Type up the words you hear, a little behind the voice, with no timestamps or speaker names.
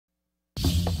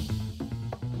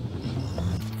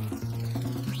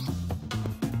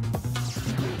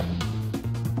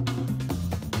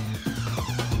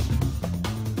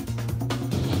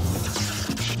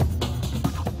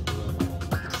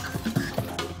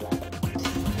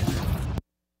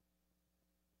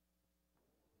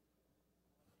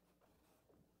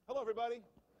everybody.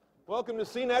 Welcome to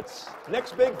CNET's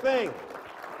Next Big Thing.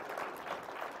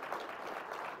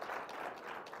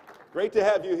 Great to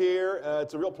have you here.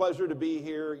 It's a real pleasure to be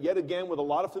here yet again with a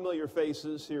lot of familiar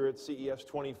faces here at CES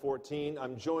 2014.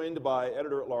 I'm joined by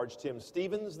Editor-at-Large Tim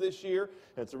Stevens this year,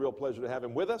 and it's a real pleasure to have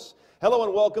him with us. Hello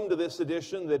and welcome to this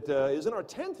edition that is in our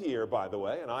 10th year, by the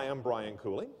way, and I am Brian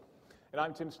Cooley. And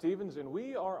I'm Tim Stevens, and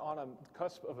we are on a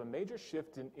cusp of a major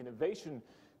shift in innovation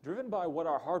driven by what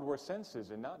our hardware senses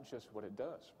and not just what it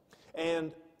does.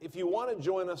 And if you want to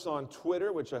join us on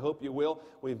Twitter, which I hope you will,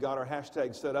 we've got our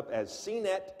hashtag set up as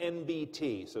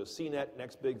CNETNBT. So CNET,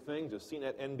 Next Big Thing, just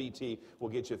CNETNBT will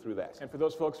get you through that. And for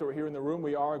those folks who are here in the room,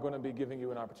 we are going to be giving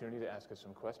you an opportunity to ask us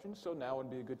some questions. So now would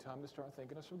be a good time to start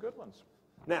thinking of some good ones.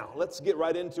 Now, let's get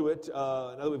right into it.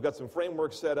 Now that we've got some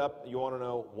framework set up, you want to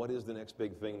know what is the next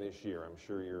big thing this year. I'm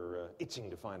sure you're itching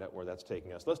to find out where that's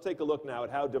taking us. Let's take a look now at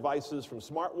how devices from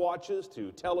smartwatches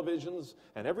to televisions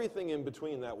and everything in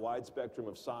between that wide spectrum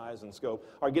of size and scope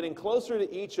are getting closer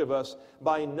to each of us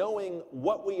by knowing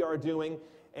what we are doing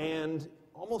and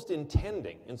almost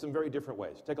intending in some very different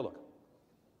ways. Take a look.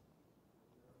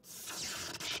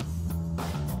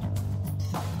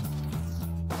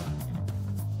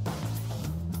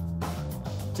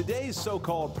 Today's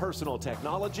so-called personal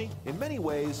technology, in many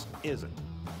ways, isn't.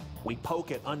 We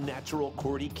poke at unnatural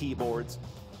QWERTY keyboards,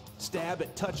 stab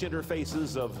at touch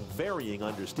interfaces of varying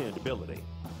understandability,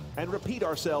 and repeat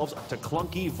ourselves to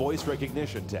clunky voice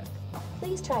recognition tech.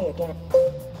 Please try again.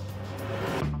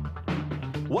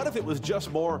 What if it was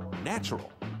just more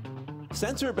natural?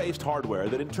 Sensor-based hardware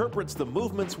that interprets the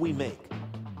movements we make,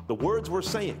 the words we're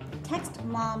saying. Text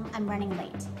Mom, I'm running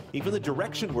late. Even the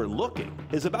direction we're looking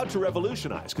is about to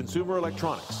revolutionize consumer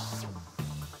electronics.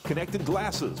 Connected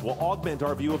glasses will augment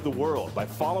our view of the world by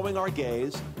following our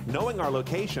gaze, knowing our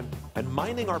location, and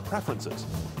minding our preferences.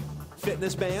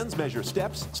 Fitness bands measure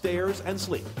steps, stairs, and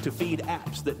sleep to feed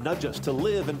apps that nudge us to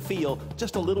live and feel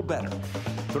just a little better.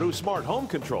 Through smart home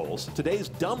controls, today's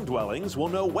dumb dwellings will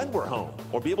know when we're home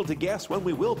or be able to guess when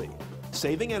we will be,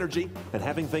 saving energy and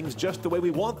having things just the way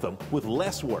we want them with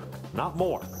less work, not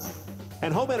more.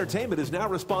 And home entertainment is now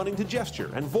responding to gesture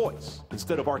and voice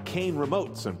instead of arcane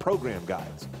remotes and program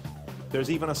guides. There's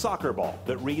even a soccer ball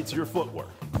that reads your footwork.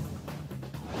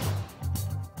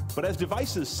 But as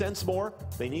devices sense more,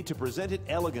 they need to present it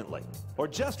elegantly, or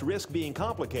just risk being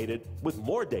complicated with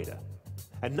more data.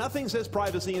 And nothing says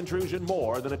privacy intrusion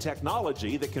more than a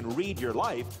technology that can read your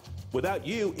life without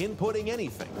you inputting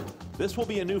anything. This will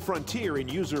be a new frontier in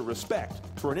user respect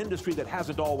for an industry that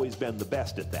hasn't always been the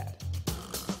best at that.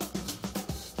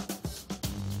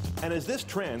 And as this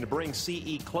trend brings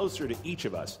CE closer to each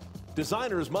of us,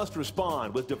 designers must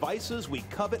respond with devices we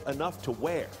covet enough to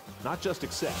wear, not just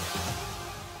accept.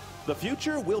 The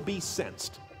future will be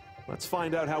sensed. Let's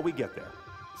find out how we get there.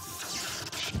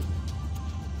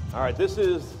 All right, this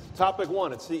is topic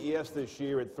one at CES this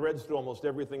year. It threads through almost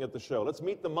everything at the show. Let's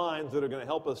meet the minds that are going to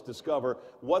help us discover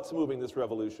what's moving this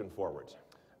revolution forward.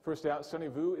 First out, Sunny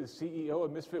Vu is CEO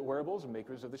of Misfit Wearables and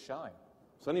makers of the Shine.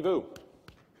 Sunny Vu.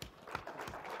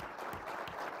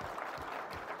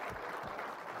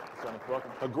 Sunny, welcome.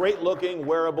 A great-looking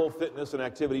wearable fitness and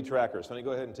activity tracker. Sunny,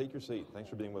 go ahead and take your seat. Thanks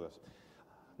for being with us.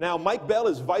 Now, Mike Bell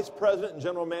is Vice President and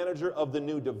General Manager of the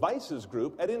New Devices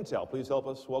Group at Intel. Please help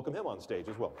us welcome him on stage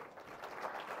as well.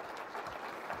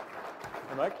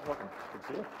 Hey, Mike, welcome. Good to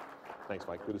see you. Thanks,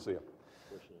 Mike. Good to see you.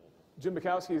 Jim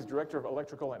Bukowski is Director of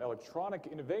Electrical and Electronic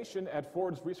Innovation at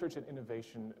Ford's Research and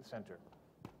Innovation Center.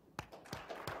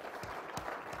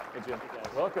 Hey, Jim.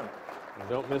 Welcome. And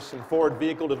don't miss some Ford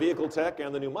vehicle-to-vehicle tech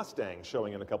and the new Mustang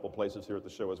showing in a couple places here at the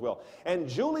show as well. And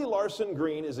Julie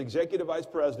Larson-Green is Executive Vice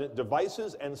President,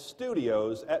 Devices and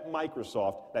Studios at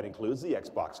Microsoft. That includes the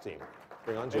Xbox team.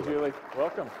 Bring on Julie. Hey, Julie.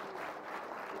 Welcome.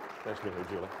 Thanks for being here,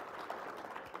 Julie.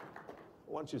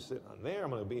 Why don't you sit on there?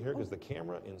 I'm going to be here because the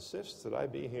camera insists that I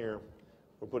be here.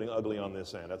 We're putting ugly on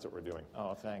this end. That's what we're doing.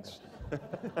 Oh, thanks.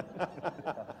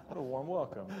 What a warm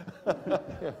welcome.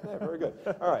 Yeah, very good.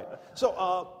 All right.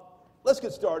 So let's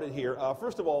get started here.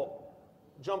 First of all,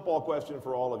 jump ball question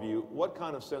for all of you. What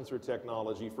kind of sensor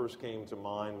technology first came to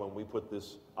mind when we put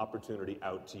this opportunity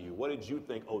out to you? What did you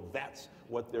think, oh, that's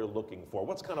what they're looking for?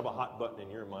 What's kind of a hot button in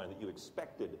your mind that you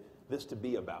expected this to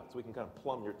be about so we can kind of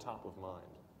plumb your top of mind?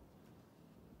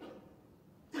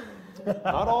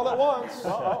 Not all at once.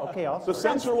 Okay, I'll The start.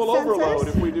 sensor will overload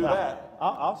if we do that.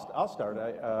 I'll start.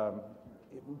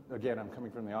 Again, I'm coming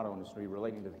from the auto industry.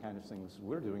 Relating to the kind of things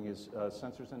we're doing is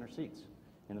sensors in our seats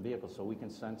in the vehicle, so we can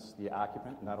sense the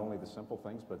occupant, not only the simple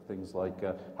things, but things like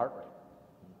heart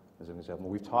rate. as an example.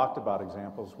 We've talked about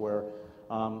examples where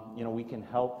we can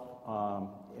help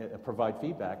provide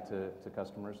feedback to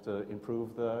customers to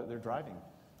improve their driving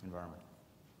environment.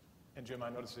 And Jim, I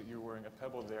noticed that you're wearing a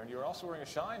Pebble there, and you're also wearing a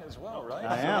Shine as well, right?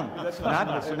 I am. That's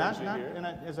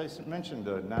as I mentioned,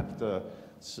 not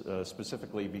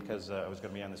specifically because I was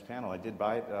going to be on this panel. I did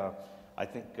buy it. I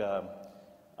think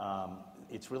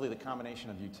it's really the combination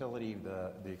of utility,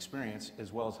 the experience,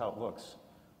 as well as how it looks.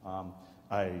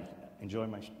 I enjoy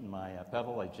my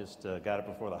Pebble. I just got it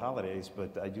before the holidays,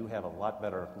 but I do have a lot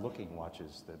better looking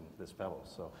watches than this Pebble,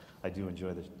 so I do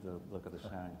enjoy the look of the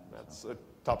Shine. That's a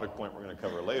topic point we're going to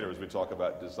cover later as we talk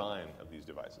about design of these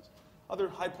devices. Other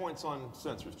high points on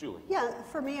sensors, Julie? Yeah,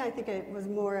 for me, I think it was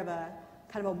more of a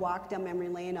kind of a walk down memory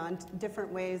lane on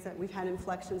different ways that we've had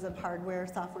inflections of hardware,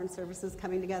 software, and services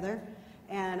coming together.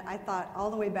 And I thought all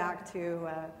the way back to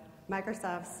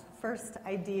Microsoft's first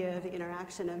idea of the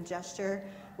interaction of gesture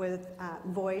with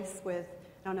voice with,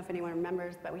 I don't know if anyone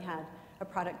remembers, but we had a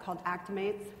product called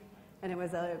Actimates, and it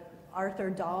was a Arthur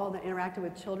doll that interacted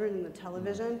with children in the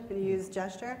television and used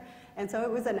gesture. And so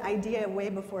it was an idea way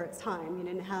before its time. You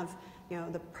didn't have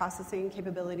the processing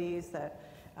capabilities, the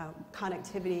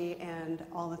connectivity, and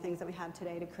all the things that we have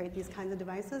today to create these kinds of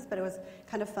devices, but it was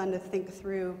kind of fun to think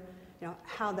through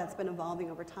how that's been evolving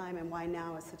over time and why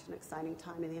now is such an exciting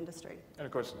time in the industry. And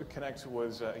of course, Kinect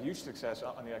was a huge success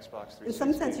on the Xbox 360. In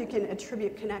some sense, you can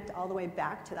attribute Kinect all the way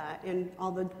back to that in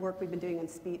all the work we've been doing in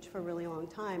speech for a really long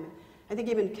time. I think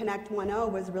even Kinect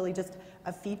 1.0 was really just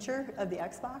a feature of the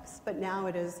Xbox, but now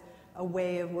it is a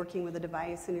way of working with a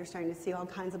device, and you're starting to see all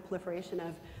kinds of proliferation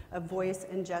of voice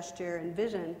and gesture and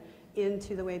vision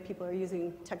into the way people are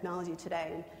using technology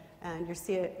today. And you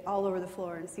see it all over the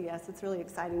floor in CES. It's really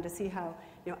exciting to see how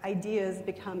ideas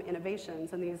become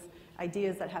innovations, and these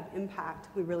ideas that have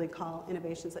impact we really call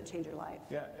innovations that change your life.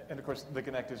 Yeah, and of course the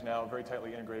Kinect is now very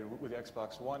tightly integrated with the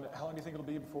Xbox One. How long do you think it'll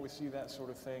be before we see that sort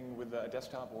of thing with a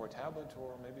desktop or a tablet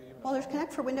or maybe even Well, there's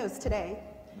Kinect for Windows today,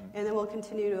 and then we'll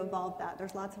continue to evolve that.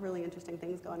 There's lots of really interesting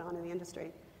things going on in the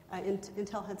industry.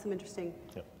 Intel had some interesting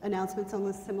announcements on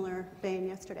this similar vein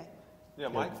yesterday. Yeah,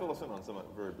 Mike, fill us in on some of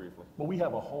it very briefly. Well, we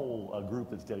have a whole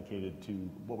group that's dedicated to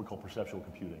what we call perceptual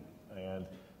computing. And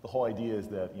the whole idea is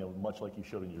that, much like you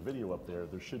showed in your video up there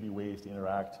should be ways to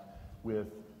interact with,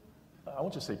 I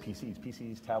won't just say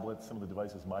PCs, tablets, some of the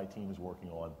devices my team is working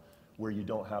on, where you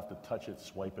don't have to touch it,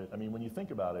 swipe it. I mean, when you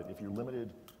think about it, if you're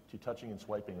limited to touching and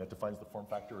swiping, that defines the form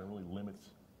factor and really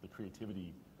limits the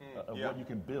creativity of what you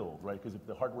can build, right? Because if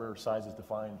the hardware size is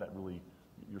defined, that really,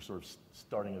 you're sort of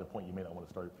starting at a point you may not want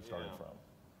to start starting from.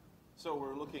 So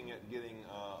we're looking at getting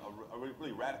a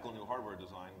really radical new hardware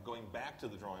design, going back to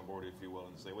the drawing board, if you will,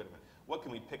 and say, wait a minute, what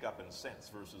can we pick up and sense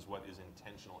versus what is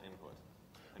intentional input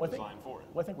and design for it?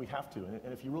 Well, I think we have to.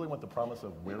 And if you really want the promise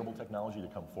of wearable technology to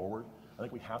come forward, I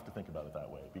think we have to think about it that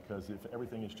way. Because if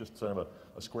everything is just sort of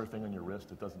a square thing on your wrist,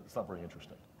 it's not very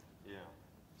interesting. Yeah.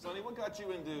 Sonny, what got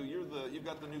you into, you've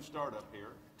got the new startup here,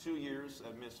 2 years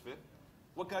at Misfit.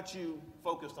 What got you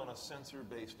focused on a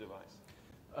sensor-based device?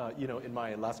 In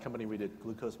my last company, we did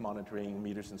glucose monitoring,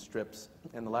 meters and strips,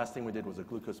 and the last thing we did was a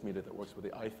glucose meter that works with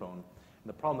the iPhone. And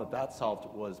the problem that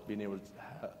solved was being able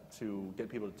to get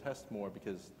people to test more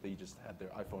because they just had their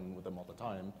iPhone with them all the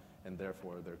time, and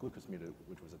therefore their glucose meter,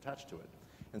 which was attached to it.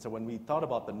 And so when we thought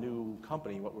about the new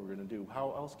company, what we were going to do,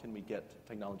 how else can we get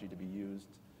technology to be used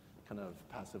kind of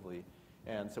passively?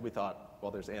 And so we thought,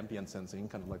 well, there's ambient sensing,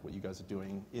 kind of like what you guys are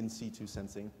doing, in situ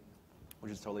sensing,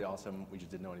 which is totally awesome. We just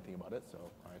didn't know anything about it, so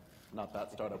not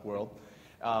that startup world.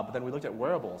 But then we looked at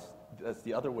wearables. That's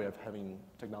the other way of having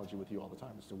technology with you all the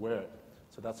time, is to wear it.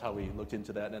 So that's how we looked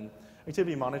into that. And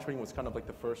activity monitoring was kind of like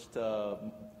the first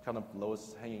kind of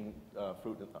lowest hanging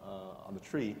fruit on the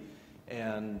tree.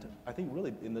 And I think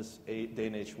really in this day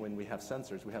and age when we have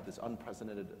sensors, we have this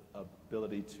unprecedented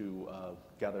ability to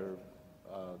gather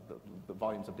the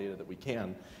volumes of data that we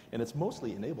can. And it's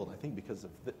mostly enabled, I think, because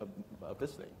of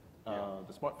this thing,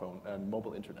 the smartphone and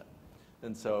mobile internet.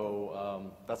 And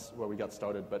so that's where we got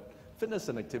started. But fitness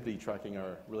and activity tracking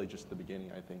are really just the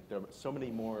beginning, I think. There are so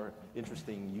many more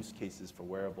interesting use cases for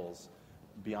wearables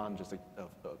beyond just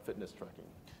fitness tracking.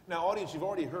 Now, audience, you've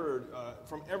already heard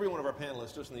from every one of our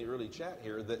panelists just in the early chat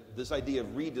here that this idea of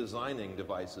redesigning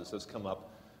devices has come up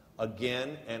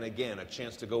again and again, a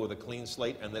chance to go with a clean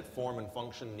slate, and that form and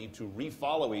function need to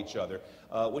refollow each other.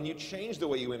 When you change the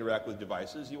way you interact with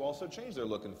devices, you also change their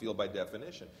look and feel by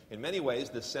definition. In many ways,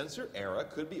 the sensor era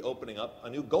could be opening up a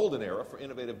new golden era for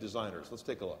innovative designers. Let's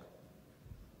take a look.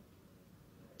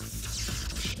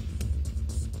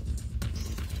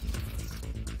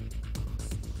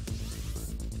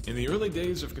 In the early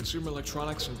days of consumer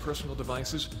electronics and personal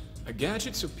devices, A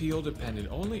gadget's appeal depended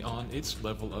only on its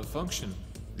level of function.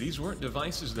 These weren't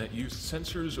devices that used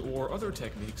sensors or other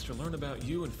techniques to learn about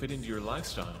you and fit into your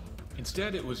lifestyle.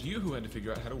 Instead, it was you who had to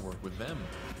figure out how to work with them.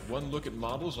 One look at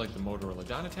models like the Motorola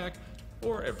Dynatac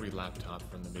or every laptop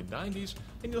from the mid-90s,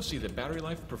 and you'll see that battery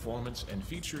life, performance, and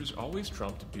features always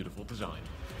trumped beautiful design.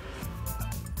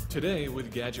 Today,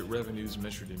 with gadget revenues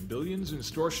measured in billions and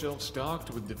store shelves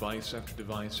stocked with device after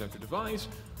device after device,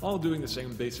 all doing the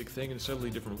same basic thing in subtly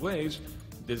different ways,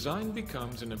 design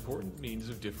becomes an important means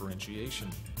of differentiation.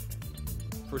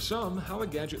 For some, how a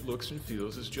gadget looks and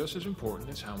feels is just as important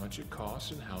as how much it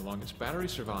costs and how long its battery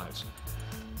survives.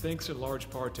 Thanks in large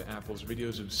part to Apple's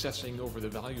videos obsessing over the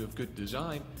value of good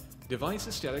design, device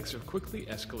aesthetics have quickly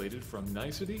escalated from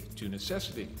nicety to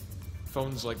necessity.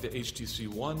 Phones like the HTC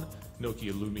One,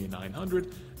 Nokia Lumia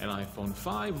 900, and iPhone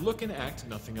 5 look and act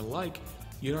nothing alike,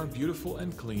 yet are beautiful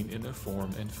and clean in their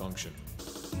form and function.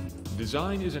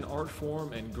 Design is an art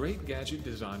form, and great gadget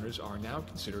designers are now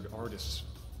considered artists.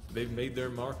 They've made their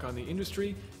mark on the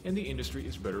industry, and the industry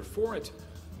is better for it.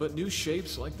 But new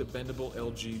shapes like the bendable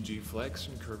LG G Flex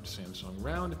and curved Samsung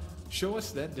Round show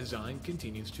us that design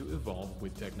continues to evolve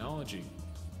with technology.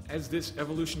 As this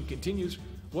evolution continues,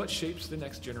 what shapes the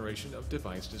next generation of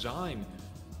device design?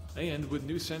 And with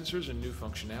new sensors and new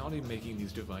functionality making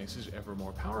these devices ever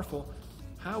more powerful,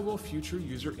 how will future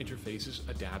user interfaces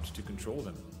adapt to control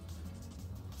them?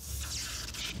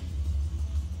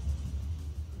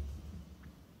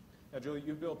 Now, Julie,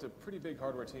 you've built a pretty big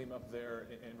hardware team up there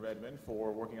in Redmond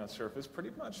for working on Surface pretty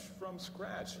much from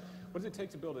scratch. What does it take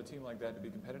to build a team like that to be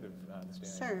competitive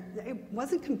this day? Sure. It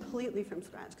wasn't completely from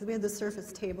scratch because we had the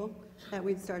Surface table that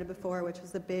we'd started before, which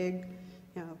was a big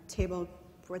table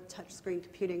for touchscreen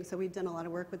computing. So we'd done a lot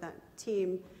of work with that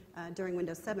team during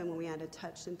Windows 7 when we added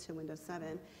touch into Windows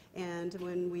 7. And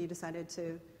when we decided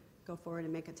to go forward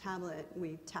and make a tablet,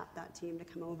 we tapped that team to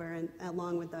come over, and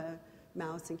along with the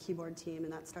mouse and keyboard team,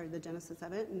 and that started the genesis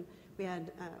of it. And we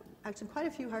had actually quite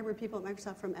a few hardware people at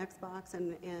Microsoft from Xbox,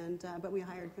 but we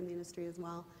hired from the industry as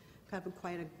well. Got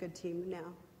quite a good team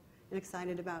now, and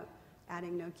excited about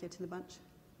adding Nokia to the bunch.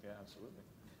 Yeah, absolutely.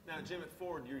 Now, Jim, at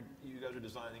Ford, you guys are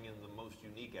designing in the most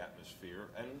unique atmosphere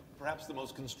and perhaps the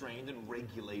most constrained and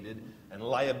regulated and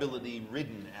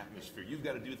liability-ridden atmosphere. You've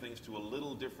got to do things to a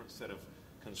little different set of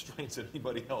constraints than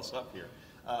anybody else up here.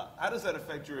 How does that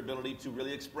affect your ability to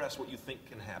really express what you think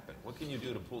can happen? What can you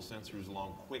do to pull sensors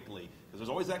along quickly? Because there's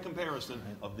always that comparison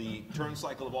of the turn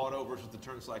cycle of auto versus the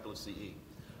turn cycle of CE.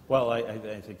 Well, I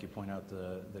think you point out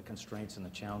the constraints and the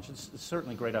challenges. It's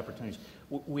certainly great opportunities.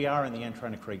 We are, in the end,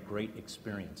 trying to create great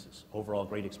experiences, overall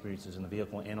great experiences in the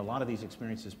vehicle. And a lot of these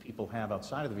experiences people have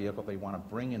outside of the vehicle, they want to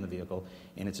bring in the vehicle,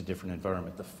 and it's a different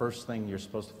environment. The first thing you're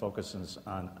supposed to focus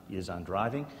is on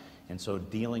driving. And so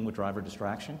dealing with driver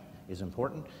distraction is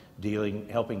important.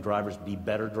 Helping drivers be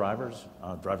better drivers,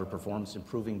 driver performance,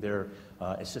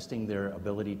 assisting their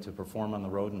ability to perform on the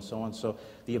road and so on. So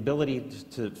the ability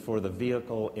for the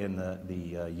vehicle and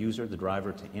the user, the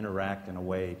driver, to interact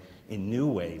in new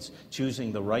ways,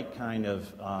 choosing the right kind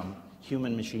of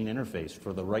human-machine interface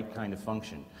for the right kind of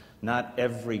function. Not a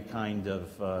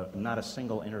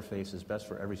single interface is best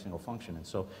for every single function. And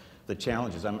so the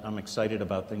challenges, I'm excited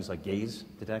about things like gaze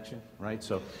detection, right?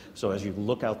 So as you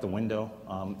look out the window,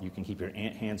 you can keep your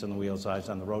hands on the wheels, eyes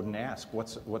on the road, and ask,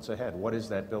 what's ahead? What is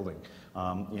that building?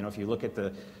 If you look at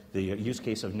the use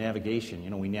case of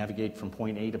navigation, we navigate from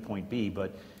point A to point B,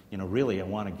 but really I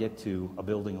want to get to a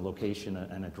building, a location,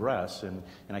 an address, and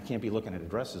I can't be looking at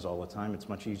addresses all the time. It's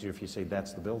much easier if you say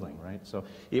that's the building, right? So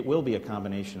it will be a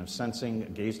combination of sensing.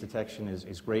 Gaze detection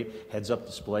is great. Heads-up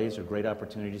displays are great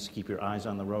opportunities to keep your eyes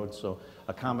on the road. So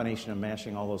a combination of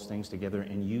mashing all those things together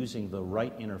and using the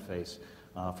right interface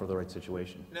for the right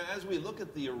situation. Now, as we look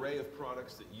at the array of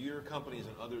products that your companies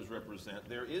and others represent,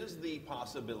 there is the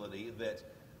possibility that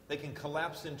they can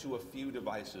collapse into a few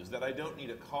devices, that I don't need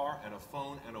a car and a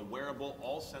phone and a wearable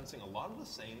all sensing a lot of the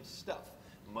same stuff.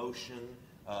 Motion,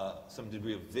 some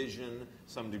degree of vision,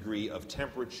 some degree of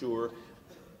temperature.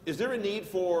 Is there a need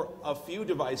for a few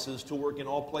devices to work in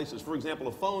all places? For example,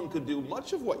 a phone could do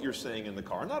much of what you're saying in the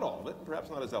car, not all of it, perhaps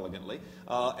not as elegantly,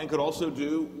 and could also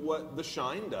do what the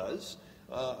Shine does.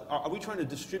 Are we trying to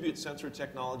distribute sensor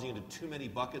technology into too many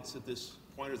buckets at this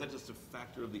point, or is that just a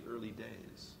factor of the early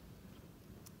days?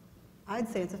 I'd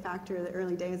say it's a factor of the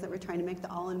early days that we're trying to make the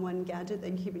all-in-one gadget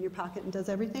that you keep in your pocket and does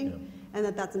everything, and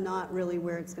that's not really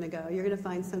where it's going to go. You're going to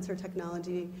find sensor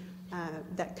technology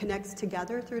that connects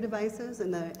together through devices,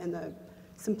 and the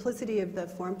simplicity of the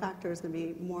form factor is going to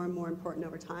be more and more important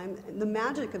over time. And the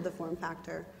magic of the form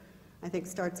factor, I think,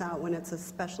 starts out when it's a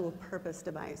special purpose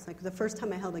device. Like the first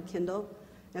time I held a Kindle,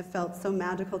 It felt so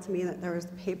magical to me that there was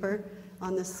paper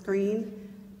on the screen.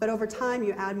 But over time,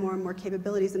 you add more and more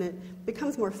capabilities, and it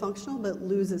becomes more functional, but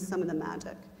loses some of the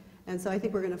magic. And so I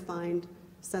think we're going to find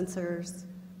sensors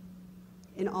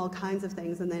in all kinds of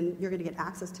things, and then you're going to get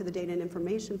access to the data and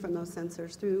information from those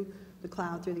sensors through the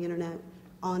cloud, through the internet,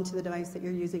 onto the device that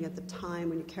you're using at the time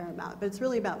when you care about. But it's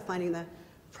really about finding the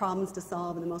problems to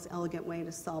solve and the most elegant way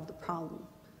to solve the problem.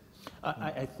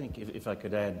 I think, if I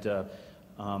could add,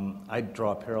 I'd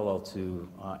draw a parallel to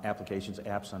applications,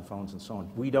 apps on phones and so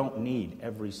on. We don't need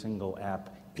every single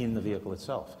app in the vehicle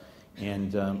itself.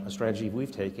 And a strategy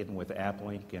we've taken with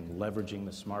AppLink and leveraging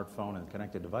the smartphone and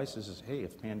connected devices is, hey,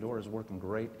 if Pandora is working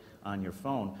great on your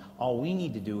phone, all we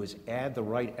need to do is add the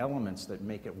right elements that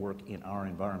make it work in our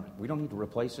environment. We don't need to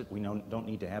replace it. We don't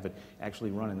need to have it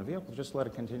actually run in the vehicle. Just let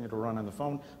it continue to run on the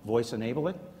phone, voice enable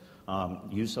it,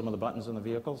 use some of the buttons in the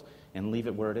vehicles, and leave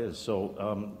it where it is.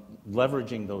 So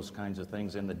leveraging those kinds of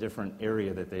things in the different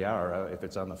area that they are, if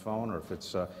it's on the phone or if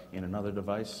it's in another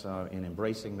device, and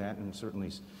embracing that, and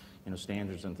certainly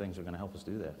standards and things are going to help us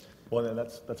do that. Well, and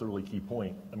that's a really key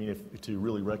point. I mean, to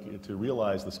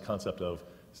realize this concept of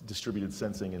distributed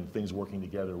sensing and things working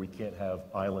together, we can't have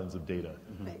islands of data.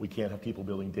 Right. We can't have people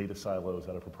building data silos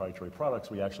out of proprietary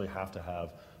products. We actually have to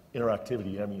have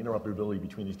interactivity, interoperability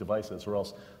between these devices, or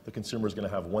else the consumer is going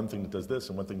to have one thing that does this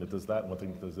and one thing that does that and one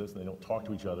thing that does this, and they don't talk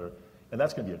to each other, and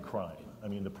that's going to be a crime. I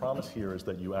mean, the promise here is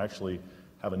that you actually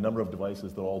have a number of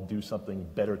devices that all do something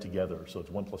better together, so it's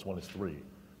 1 + 1 is 3.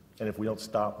 And if we don't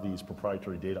stop these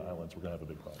proprietary data islands, we're going to have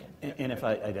a big problem. And if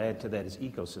I'd add to that is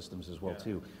ecosystems as well,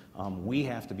 too. We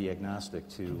have to be agnostic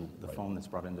to the phone that's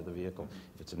brought into the vehicle.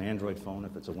 If it's an Android phone,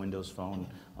 if it's a Windows phone,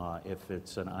 if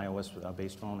it's an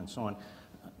iOS-based phone, and so on,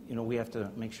 we have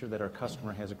to make sure that our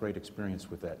customer has a great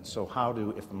experience with that. And so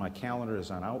if my calendar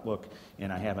is on Outlook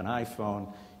and I have an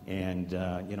iPhone and,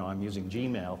 I'm using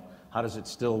Gmail, how does it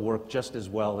still work just as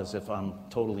well as if I'm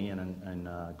totally in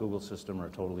a Google system or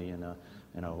totally in a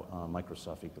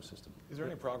Microsoft ecosystem? Is there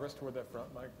any progress toward that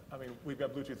front, Mike? I mean, we've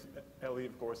got Bluetooth LE,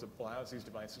 of course, that allows these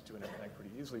devices to interconnect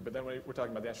pretty easily, but then when we're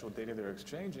talking about the actual data they're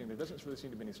exchanging, there doesn't really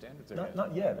seem to be any standards there yet.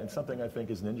 Not yet, and something I think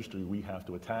as an industry we have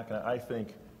to attack, and I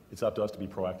think it's up to us to be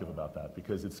proactive about that,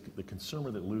 because it's the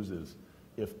consumer that loses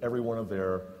if every one of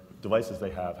their devices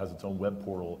they have has its own web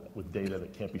portal with data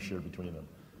that can't be shared between them.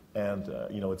 And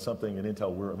it's something in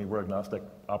Intel, we're agnostic,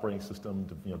 operating system,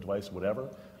 device, whatever.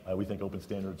 We think open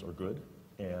standards are good,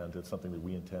 and it's something that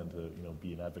we intend to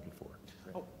be an advocate for.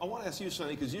 I want to ask you,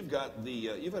 Sonny, because you've got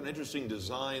an interesting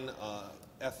design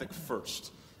ethic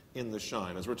first in the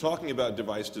Shine. As we're talking about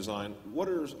device design, what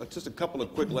are just a couple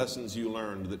of quick lessons you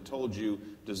learned that told you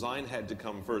design had to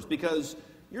come first? Because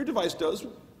your device does,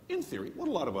 in theory, what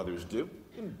a lot of others do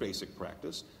in basic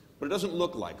practice, but it doesn't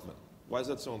look like them. Why is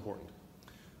that so important?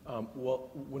 Well,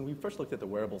 when we first looked at the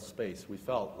wearable space, we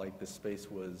felt like this space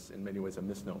was in many ways a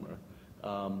misnomer.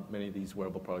 Many of these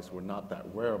wearable products were not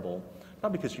that wearable,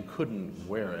 not because you couldn't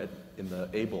wear it in the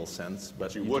able sense,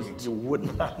 but you wouldn't.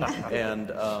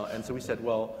 And so we said,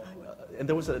 well, and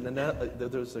there was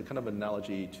a kind of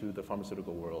analogy to the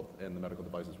pharmaceutical world and the medical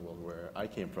devices world where I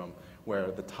came from,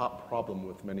 where the top problem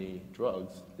with many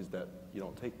drugs is that you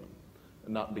don't take them,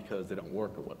 not because they don't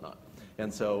work or whatnot.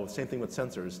 And so same thing with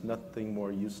sensors, nothing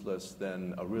more useless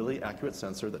than a really accurate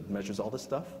sensor that measures all the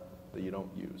stuff that you don't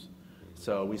use.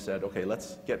 So we said, okay,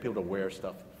 let's get people to wear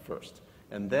stuff first.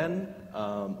 And then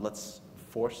let's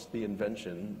force the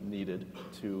invention needed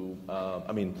to,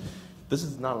 this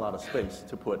is not a lot of space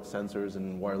to put sensors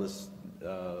and wireless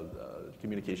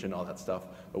communication, all that stuff.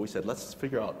 But we said, let's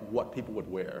figure out what people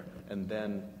would wear, and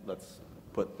then let's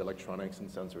put the electronics and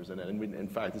sensors in it. And in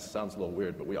fact, this sounds a little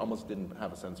weird, but we almost didn't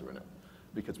have a sensor in it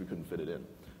because we couldn't fit it in.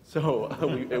 So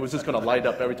it was just going to light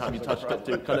up every time you touched it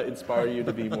to kind of inspire you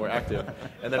to be more active.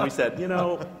 And then we said,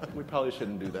 we probably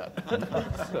shouldn't do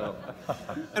that. So.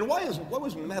 And why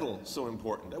was metal so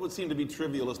important? That would seem to be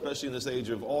trivial, especially in this age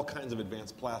of all kinds of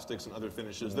advanced plastics and other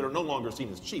finishes that are no longer seen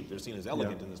as cheap. They're seen as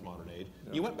elegant in this modern age.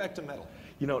 Yeah. You went back to metal.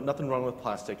 Nothing wrong with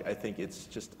plastic. I think it's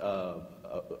just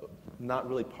not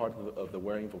really part of the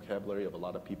wearing vocabulary of a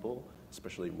lot of people,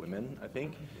 especially women, I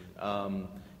think.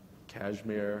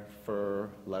 Cashmere, fur,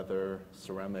 leather,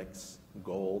 ceramics,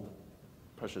 gold,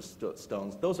 precious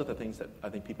stones. Those are the things that I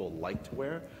think people like to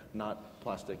wear, not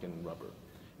plastic and rubber.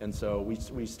 And so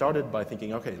we started by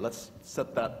thinking, okay, let's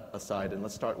set that aside and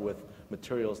let's start with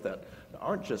materials that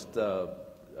aren't just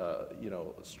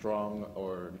strong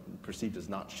or perceived as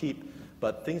not cheap,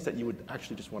 but things that you would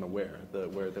actually just want to wear,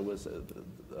 where there was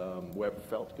where it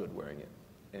felt good wearing it,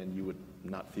 and you would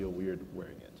not feel weird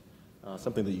wearing it.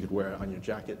 Something that you could wear on your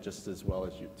jacket just as well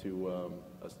as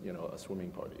a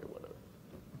swimming party or whatever.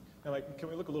 And can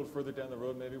we look a little further down the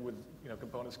road, maybe, with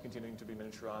components continuing to be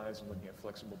miniaturized and looking at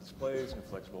flexible displays and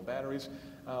flexible batteries?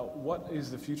 What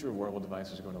is the future of wearable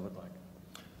devices going to look like?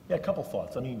 Yeah, a couple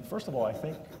thoughts. First of all,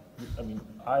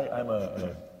 I'm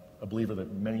a believer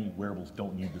that many wearables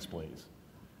don't need displays.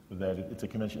 That it's a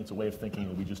convention, it's a way of thinking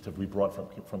that we just have brought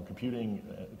from computing,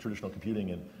 traditional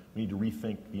computing, and we need to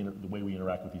rethink the way we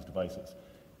interact with these devices.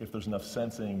 If there's enough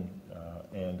sensing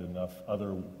and enough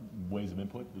other ways of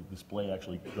input, the display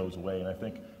actually goes away, and I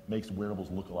think makes wearables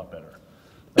look a lot better.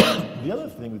 The other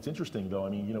thing that's interesting, though,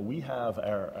 we have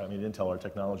Intel, our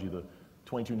technology, the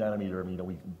 22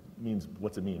 nanometer. Means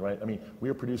what's it mean, right? We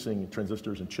are producing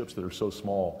transistors and chips that are so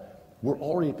small. We're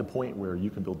already at the point where you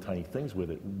can build tiny things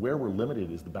with it. Where we're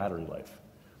limited is the battery life.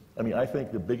 I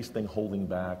think the biggest thing holding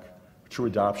back true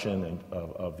adoption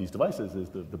of these devices is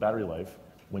the battery life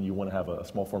when you want to have a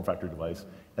small form factor device,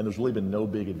 and there's really been no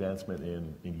big advancement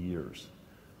in years.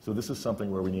 So this is something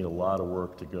where we need a lot of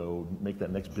work to go make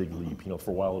that next big leap.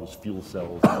 For a while it was fuel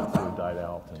cells that sort of died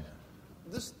out.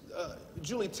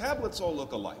 Julie, tablets all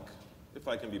look alike, if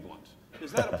I can be blunt.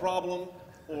 Is that a problem,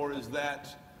 or does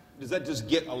that just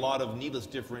get a lot of needless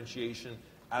differentiation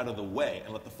out of the way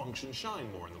and let the function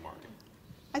shine more in the market?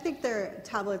 I think their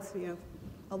tablets,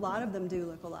 a lot of them do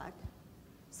look alike.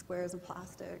 Squares of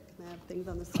plastic, they have things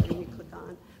on the side you click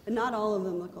on, but not all of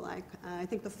them look alike. I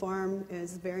think the form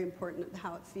is very important,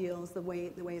 how it feels, the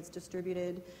way it's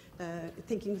distributed,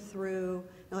 thinking through,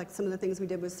 like some of the things we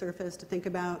did with Surface to think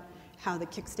about how the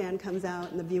kickstand comes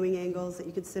out and the viewing angles that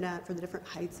you could sit at for the different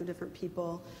heights of different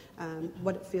people,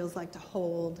 what it feels like to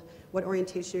hold, what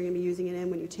orientation you're going to be using it in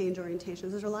when you change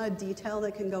orientations. There's a lot of detail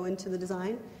that can go into the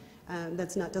design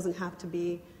doesn't have to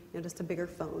be just a bigger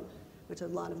phone, which a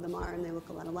lot of them are, and they look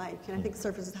a lot alike. And I think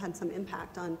Surface has had some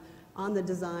impact on the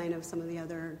design of some of the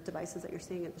other devices that you're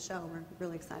seeing at the show. We're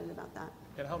really excited about that.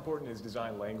 And how important is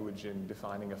design language in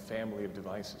defining a family of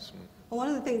devices? Well, one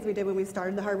of the things we did when we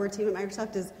started the hardware team at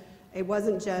Microsoft is it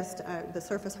wasn't just the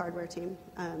Surface hardware team.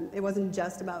 It wasn't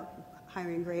just about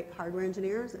hiring great hardware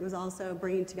engineers. It was also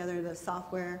bringing together the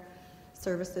software,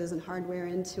 services, and hardware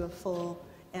into a full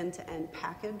end-to-end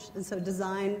package. And so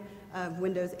design of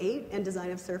Windows 8 and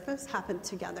design of Surface happened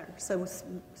together. So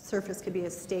Surface could be a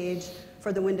stage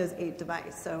for the Windows 8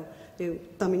 device. So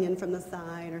thumbing in from the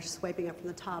side or swiping up from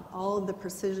the top, all of the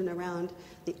precision around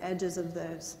the edges of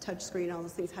the touch screen, all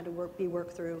those things had to be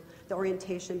worked through. The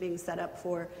orientation being set up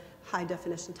for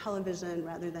high-definition television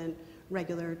rather than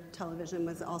regular television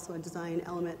was also a design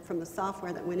element from the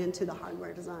software that went into the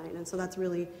hardware design. And so that's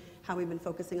really how we've been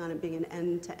focusing on it being an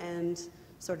end-to-end,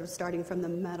 sort of starting from the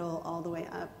metal all the way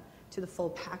up to the full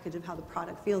package of how the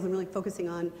product feels, and really focusing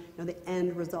on the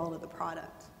end result of the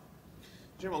product.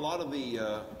 Jim, a lot of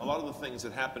the things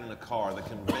that happen in a car, the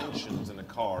conventions in a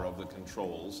car of the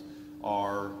controls,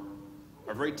 are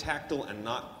very tactile and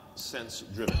not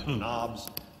sense-driven. Knobs,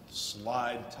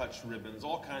 slide, touch ribbons,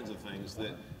 all kinds of things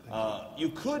that you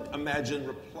could imagine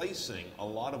replacing a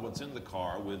lot of what's in the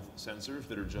car with sensors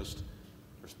that are just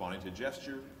responding to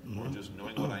gesture or just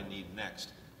knowing what I need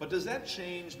next. But does that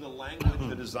change the language,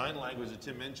 the design language that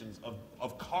Tim mentions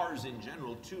of cars in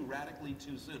general too radically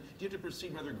too soon? Do you have to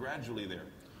proceed rather gradually there?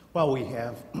 Well, we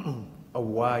have a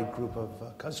wide group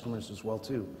of customers as well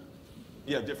too.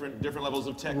 Yeah, different levels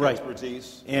of tech right.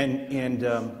 expertise. And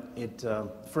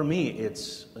for me,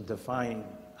 it's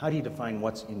how do you define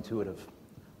what's intuitive,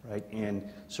 right?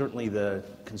 And certainly the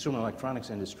consumer electronics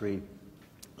industry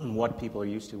and what people are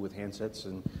used to with handsets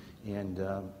and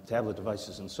tablet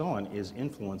devices and so on is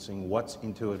influencing what's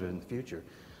intuitive in the future.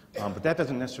 But that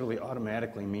doesn't necessarily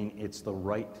automatically mean it's the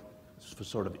right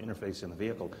sort of interface in the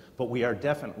vehicle. But we are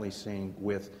definitely seeing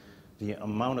with the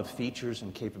amount of features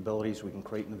and capabilities we can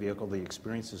create in the vehicle, the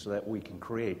experiences that we can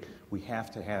create, we have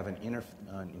to have an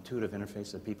intuitive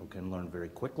interface that people can learn very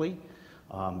quickly.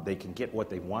 They can get what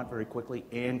they want very quickly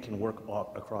and can work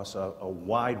across a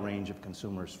wide range of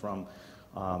consumers from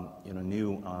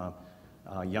new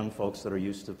young folks that are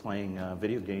used to playing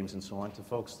video games and so on to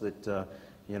folks that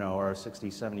are 60,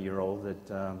 70-year-old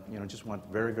that just want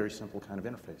very, very simple kind of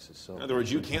interfaces. So, in other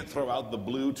words, you can't throw out the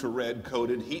blue to red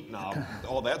coded heat knob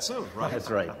all that soon, right? That's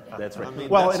right. That's right. I mean,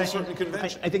 well, that's a certain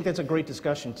convention. I think that's a great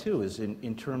discussion too. Is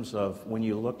in terms of when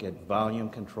you look at volume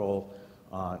control,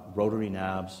 rotary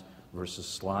knobs versus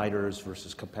sliders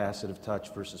versus capacitive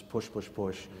touch versus push, push,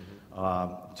 push.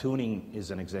 Tuning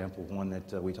is an example, one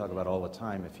that we talk about all the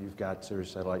time. If you've got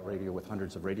Sirius satellite radio with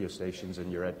hundreds of radio stations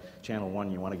and you're at channel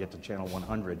 1, you want to get to channel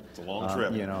 100. It's a long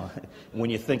trip. You know, when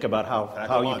you think about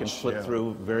how you can flip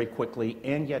through very quickly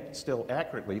and yet still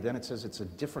accurately, then it says it's a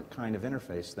different kind of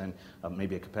interface than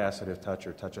maybe a capacitive touch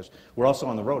or touchless. We're also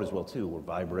on the road as well too. We're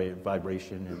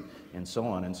vibration and so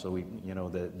on, and so we, you know,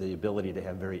 the ability to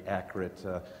have very accurate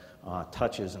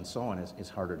touches and so on is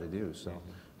harder to do. So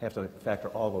have to factor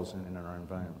all those in our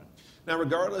environment. Now,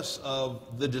 regardless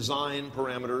of the design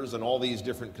parameters and all these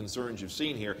different concerns you've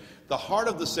seen here, the heart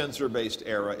of the sensor-based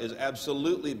era is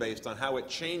absolutely based on how it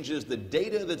changes the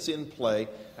data that's in play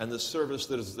and the service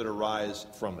that arise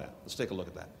from that. Let's take a look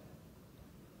at that.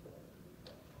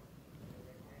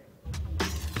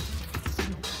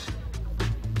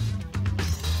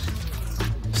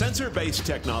 Sensor-based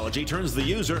technology turns the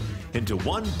user into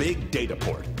one big data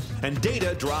port, and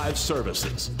data drives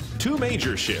services. Two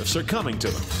major shifts are coming to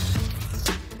them.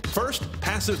 First,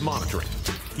 passive monitoring.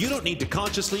 You don't need to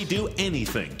consciously do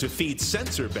anything to feed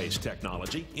sensor-based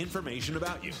technology information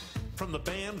about you. From the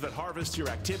band that harvests your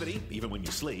activity, even when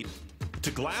you sleep, to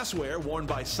glassware worn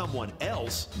by someone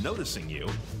else noticing you,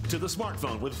 to the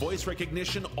smartphone with voice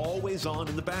recognition always on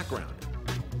in the background.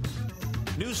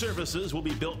 New services will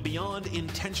be built beyond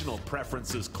intentional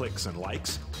preferences, clicks, and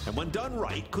likes, and when done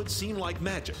right, could seem like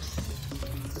magic.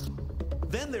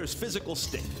 Then there's physical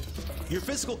state. Your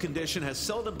physical condition has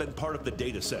seldom been part of the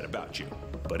data set about you,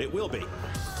 but it will be.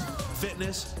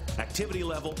 Fitness, activity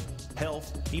level,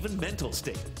 health, even mental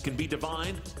state can be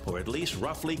divined, or at least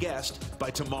roughly guessed, by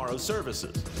tomorrow's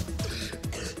services.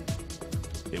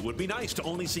 It would be nice to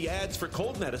only see ads for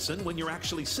cold medicine when you're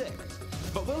actually sick.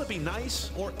 But will it be nice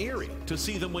or eerie to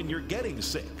see them when you're getting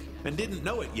sick and didn't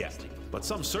know it yet, but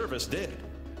some service did?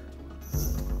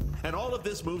 And all of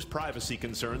this moves privacy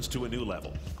concerns to a new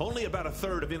level. Only about a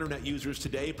third of internet users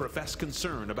today profess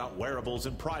concern about wearables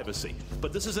and privacy,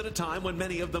 but this is at a time when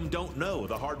many of them don't know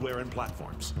the hardware and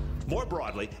platforms. More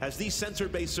broadly, as these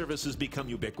sensor-based services become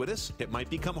ubiquitous, it might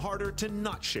become harder to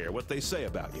not share what they say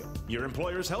about you. Your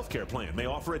employer's healthcare plan may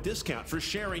offer a discount for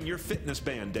sharing your fitness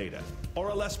band data, or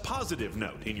a less positive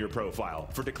note in your profile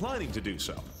for declining to do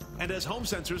so. And as home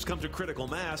sensors come to critical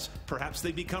mass, perhaps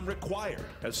they become required,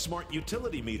 as smart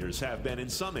utility meters have been in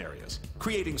some areas,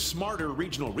 creating smarter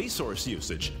regional resource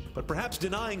usage, but perhaps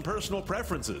denying personal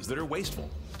preferences that are wasteful.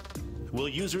 Will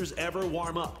users ever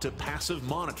warm up to passive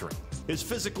monitoring? Is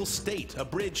physical state a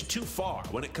bridge too far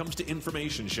when it comes to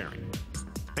information sharing?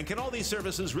 And can all these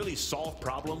services really solve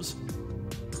problems,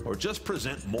 or just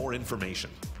present more information?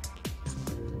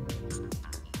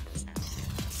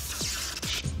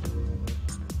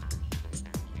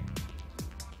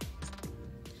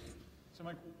 So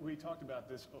Mike, we talked about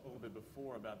this a little bit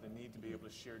before, about the need to be able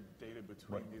to share data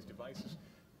between these devices.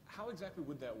 How exactly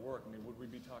would that work? I mean, would we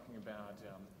be talking about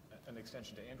an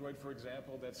extension to Android, for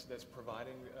example, that's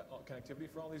providing connectivity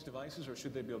for all these devices, or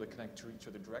should they be able to connect to each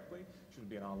other directly? Should it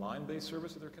be an online-based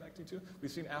service that they're connecting to?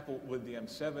 We've seen Apple with the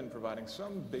M7 providing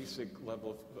some basic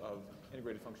level of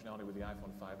integrated functionality with the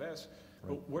iPhone 5S,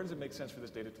 but where does it make sense for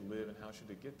this data to live, and how should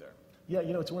it get there? Yeah,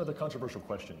 you know, it's one of the controversial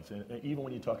questions, and even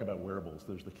when you talk about wearables,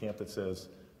 there's the camp that says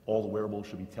all the wearables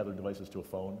should be tethered devices to a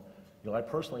phone. You know, I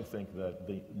personally think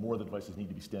that more of the devices need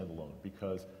to be standalone,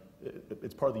 because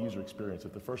it's part of the user experience.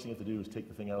 If the first thing you have to do is take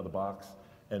the thing out of the box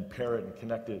and pair it and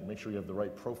connect it and make sure you have the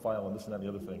right profile and this and that and the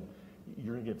other thing,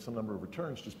 you're going to get some number of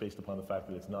returns just based upon the fact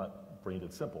that it's not brain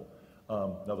dead simple.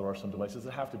 Now, there are some devices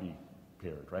that have to be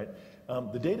paired, right?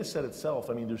 The data set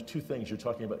itself, I mean, there's two things you're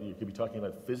talking about. You could be talking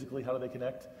about physically, how do they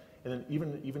connect? And then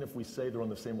even if we say they're on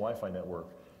the same Wi-Fi network,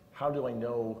 how do I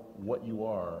know what you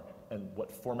are and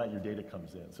what format your data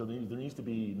comes in? So there needs to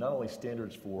be not only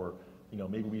standards for, you know,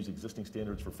 maybe we use existing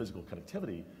standards for physical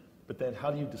connectivity, but then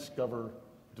how do you discover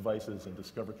devices and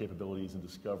discover capabilities and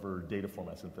discover data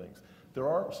formats and things? There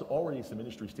are already some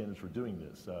industry standards for doing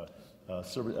this.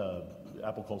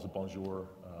 Apple calls it Bonjour.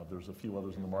 There's a few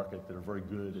others in the market that are very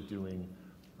good at doing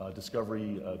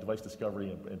discovery, device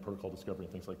discovery and protocol discovery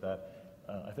and things like that.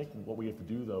 I think what we have to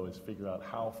do, though, is figure out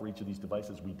how, for each of these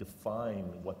devices, we define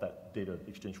what that data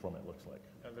exchange format looks like.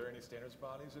 Are there any standards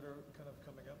bodies that are kind of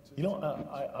coming up to? You know,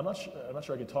 I'm not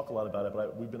sure I can talk a lot about it,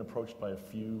 but we've been approached by a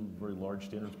few very large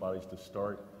standards bodies to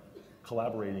start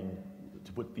collaborating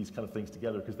to put these kind of things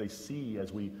together, because they see,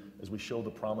 as we show the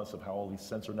promise of how all these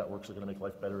sensor networks are going to make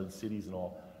life better in cities and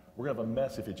all, we're going to have a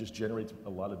mess if it just generates a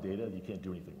lot of data that you can't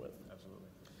do anything with.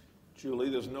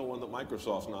 Julie, there's no one that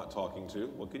Microsoft's not talking to.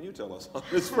 What can you tell us on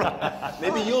this front?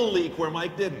 Maybe you'll leak where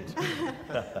Mike didn't.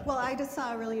 Well, I just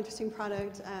saw a really interesting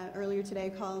product earlier today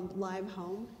called Live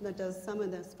Home that does some of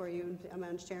this for you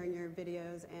around sharing your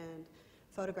videos and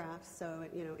photographs. So,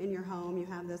 you know, in your home, you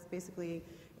have this basically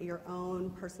your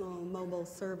own personal mobile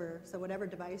server. So whatever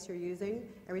device you're using,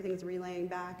 everything's relaying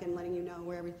back and letting you know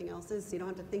where everything else is. So you don't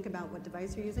have to think about what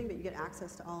device you're using, but you get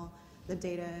access to all the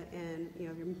data and, you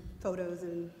know, your photos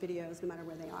and videos no matter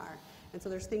where they are. And so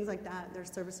there's things like that.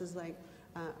 There's services like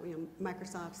you know,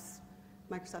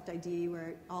 Microsoft ID,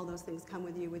 where all those things come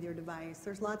with you with your device.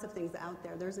 There's lots of things out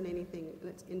there. There isn't anything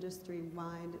that's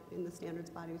industry-wide in the standards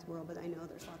bodies world, but I know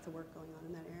there's lots of work going on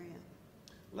in that area.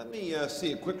 Let me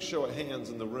see a quick show of hands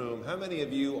in the room. How many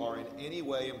of you are in any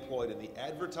way employed in the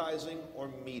advertising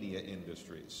or media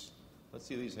industries? Let's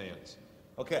see these hands.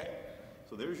 Okay,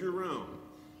 so there's your room.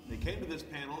 They came to this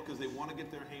panel because they want to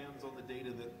get their hands on the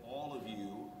data that all of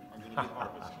you are going to be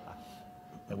harvesting.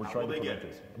 And we're trying to prevent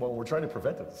this. Well, we're trying to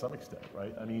prevent it to some extent,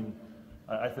 right? I mean,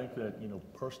 I think that, you know,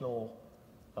 personal,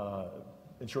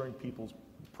 ensuring people's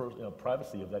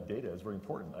privacy of that data is very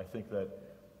important. I think that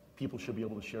people should be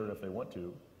able to share it if they want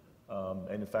to.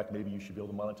 And in fact, maybe you should be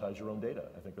able to monetize your own data.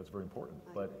 I think that's very important.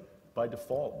 But by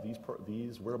default,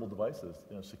 these wearable devices,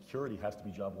 you know, security has to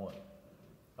be job one.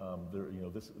 You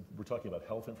know, we're talking about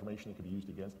health information that could be used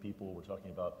against people. We're talking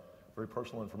about very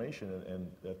personal information, and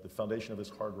at the foundation of this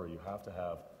hardware, you have to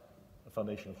have a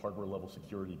foundation of hardware level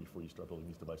security before you start building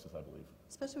these devices, I believe.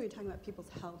 Especially when you're talking about people's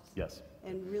health. Yes.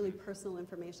 And really personal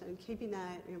information. And keeping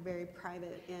that, you know, very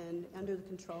private and under the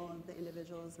control of the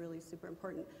individual is really super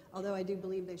important. Although I do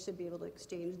believe they should be able to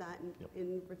exchange that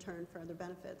in return for other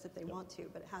benefits if they want to,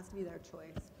 but it has to be their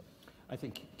choice. I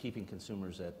think keeping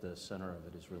consumers at the center of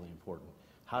it is really important.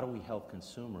 How do we help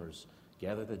consumers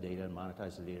gather the data and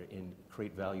monetize the data and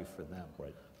create value for them?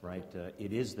 Right. Right?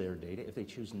 It is their data. If they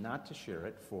choose not to share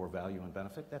it for value and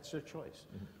benefit, that's their choice,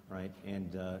 right?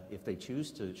 And if they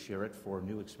choose to share it for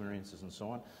new experiences and so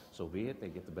on, so be it. They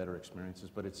get the better experiences.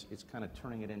 But it's kind of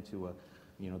turning it into a,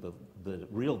 you know, the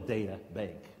real data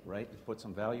bank, right? Put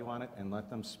some value on it and let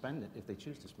them spend it if they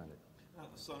choose to spend it.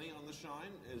 Sonny, on the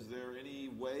Shine, is there any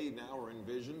way now or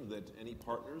envisioned that any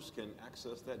partners can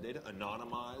access that data,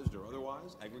 anonymized or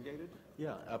otherwise, aggregated?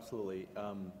 Yeah, absolutely.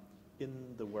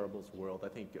 In the wearables world, I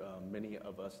think many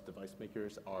of us device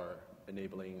makers are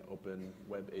enabling open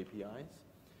web APIs.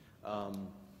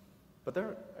 But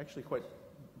they're actually quite,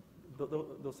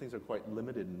 those things are quite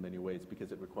limited in many ways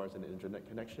because it requires an internet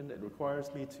connection. It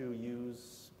requires me to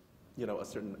use, you know, a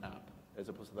certain app as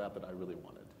opposed to the app that I really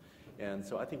wanted. And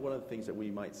so I think one of the things that we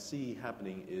might see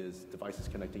happening is devices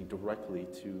connecting directly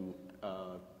to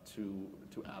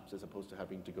apps as opposed to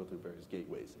having to go through various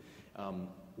gateways.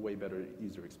 Way better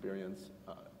user experience.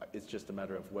 It's just a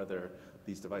matter of whether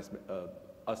these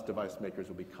us device makers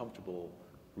will be comfortable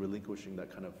relinquishing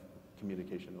that kind of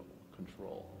communication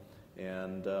control.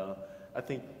 And I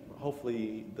think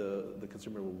hopefully the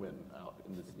consumer will win out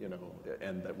in this, you know,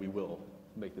 and that we will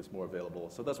make this more available.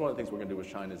 So that's one of the things we're going to do with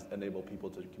Shine is enable people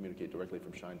to communicate directly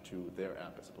from Shine to their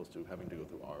app as opposed to having to go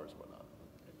through ours or whatnot.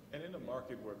 And in a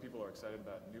market where people are excited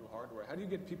about new hardware, how do you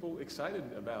get people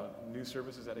excited about new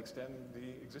services that extend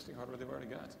the existing hardware they've already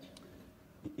got?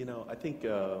 You know, I think, you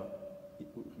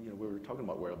know, we were talking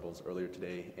about wearables earlier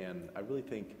today, and I really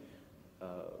think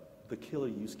the killer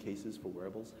use cases for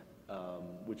wearables,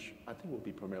 which I think will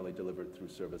be primarily delivered through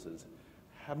services,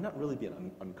 have not really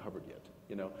been uncovered yet.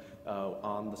 You know,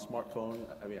 on the smartphone,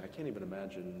 I mean, I can't even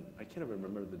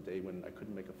remember the day when I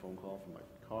couldn't make a phone call from my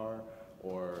car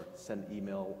or send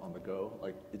email on the go.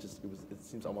 Like, it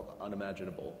seems almost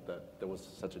unimaginable that there was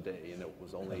such a day, and it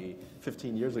was only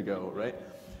 15 years ago, right?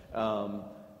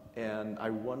 And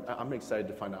I'm excited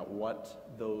to find out what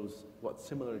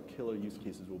similar killer use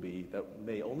cases will be that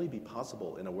may only be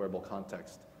possible in a wearable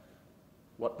context.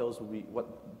 What those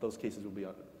cases will be,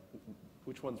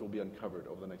 which ones will be uncovered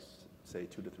over the next, say,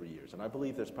 2 to 3 years. And I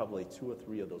believe there's probably 2 or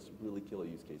 3 of those really killer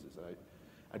use cases.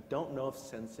 I don't know if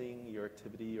sensing your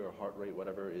activity or heart rate,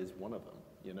 whatever, is one of them,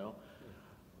 you know?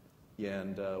 Yeah,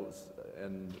 and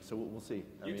so we'll see.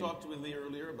 You talked with me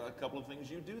earlier about a couple of things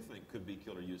you do think could be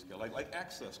killer use cases, like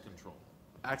access control.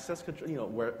 Access control, you know,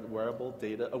 wearable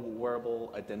data,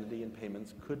 wearable identity and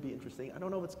payments could be interesting. I don't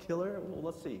know if it's killer. Well,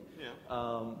 let's see. Yeah.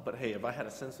 But hey, if I had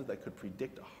a sensor that could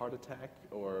predict a heart attack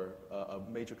or a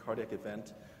major cardiac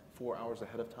event 4 hours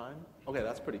ahead of time, okay,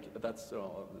 that's pretty.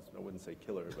 I wouldn't say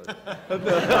killer, but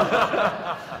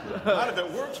not if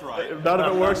it works right. Not if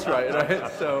it works right?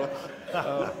 So,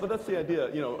 but that's the idea.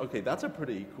 You know, okay, that's a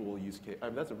pretty cool use case. I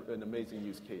mean, that's an amazing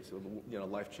use case. You know,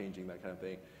 life-changing, that kind of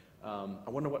thing. I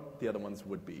wonder what the other ones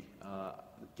would be.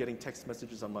 Getting text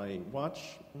messages on my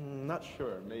watch? Not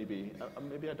sure, maybe.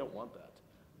 Maybe I don't want that.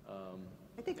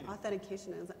 I think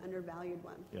authentication is an undervalued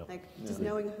one. Yeah. Like just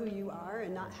knowing who you are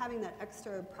and not having that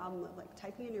extra problem of like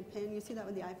typing in your PIN. You see that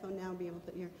with the iPhone now, being able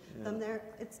to put your thumb there.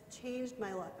 It's changed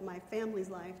my family's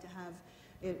life to have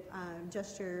it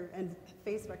gesture and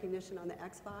face recognition on the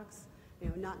Xbox. You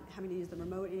know, not having to use the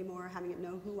remote anymore, having it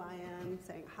know who I am,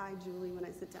 saying hi Julie when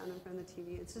I sit down in front of the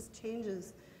TV. It just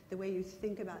changes the way you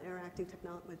think about interacting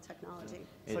with technology.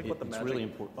 It's like what the magic, really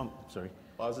important. Sorry.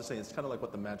 Well, I was just saying, it's kind of like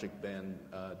what the Magic Band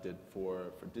did for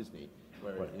Disney,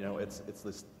 where you know it's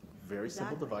this very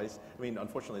simple device. I mean,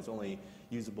 unfortunately, it's only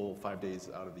usable 5 days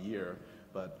out of the year.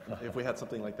 But if we had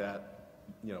something like that,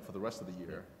 you know, for the rest of the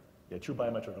year. Yeah, true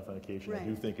biometric authentication, I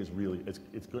do think is really,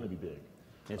 it's going to be big.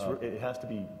 It has to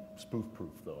be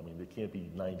spoof-proof, though. I mean, it can't be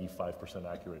 95%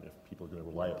 accurate if people are going to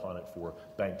rely upon it for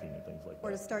banking and things like that.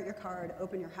 Or to start your car, to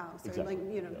open your house, or like,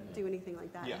 you know, do anything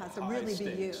like that. Yeah, it has to really be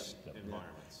you.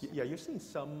 Environments. Yeah, you're seeing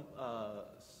some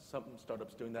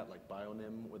startups doing that, like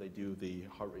BioNim, where they do the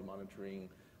heart rate monitoring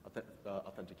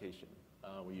authentication,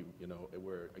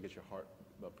 where I guess your heart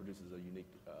produces a unique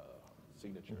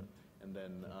signature, and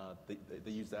then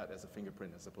they use that as a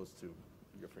fingerprint as opposed to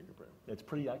your fingerprint. It's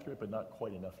pretty accurate, but not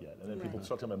quite enough yet. And then people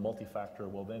start talking about multi-factor.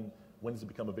 Well, then when does it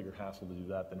become a bigger hassle to do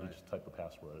that than you just type a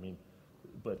password? I mean,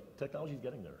 but technology is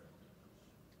getting there.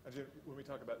 When we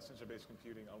talk about sensor-based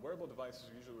computing on wearable devices,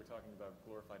 usually we're talking about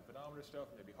glorified pedometer stuff,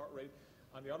 maybe heart rate.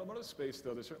 On the automotive space,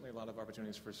 though, there's certainly a lot of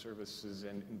opportunities for services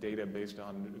and data based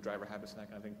on driver habits and that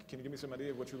kind of thing. Can you give me some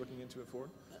idea of what you're looking into it for?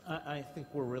 I think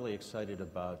we're really excited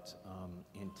about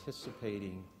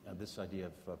anticipating this idea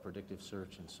of predictive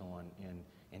search and so on, and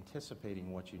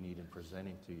anticipating what you need and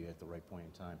presenting to you at the right point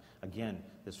in time. Again,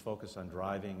 this focus on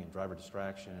driving and driver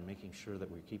distraction and making sure that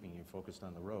we're keeping you focused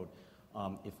on the road.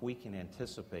 If we can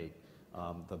anticipate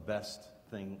the best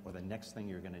thing or the next thing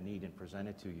you're going to need and present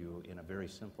it to you in a very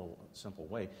simple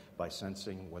way by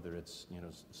sensing, whether it's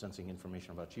sensing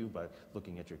information about you by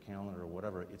looking at your calendar or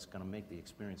whatever, it's going to make the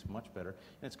experience much better,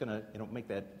 and it's going to make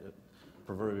that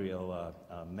proverbial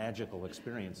magical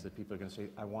experience that people are going to say,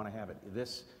 I want to have it.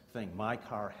 This thing, my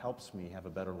car helps me have a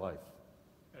better life.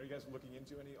 Are you guys looking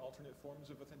into any alternate forms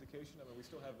of authentication? I mean, we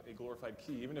still have a glorified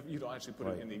key. Even if you don't actually put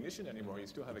it in the ignition anymore, you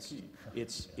still have a key.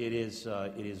 It is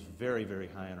very, very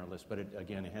high on our list, but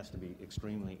again, it has to be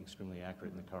extremely, extremely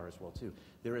accurate in the car as well, too.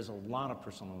 There is a lot of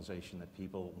personalization that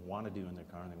people want to do in their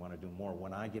car, and they want to do more.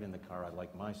 When I get in the car, I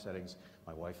like my settings.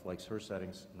 My wife likes her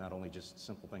settings, not only just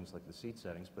simple things like the seat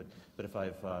settings, but if I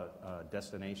have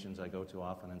destinations I go to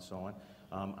often and so on,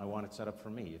 I want it set up for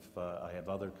me. If I have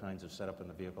other kinds of setup in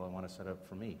the vehicle, I want it set up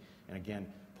for me. And again,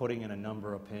 putting in a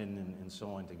number, a PIN, and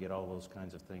so on to get all those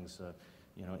kinds of things,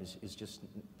 is just,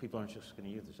 people aren't just going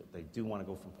to use it. They do want to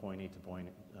go from point A to point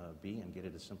B and get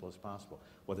it as simple as possible.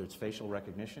 Whether it's facial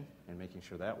recognition and making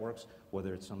sure that works,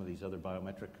 whether it's some of these other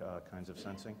biometric kinds of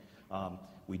sensing.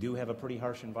 We do have a pretty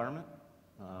harsh environment,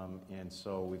 and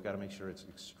so we've got to make sure it's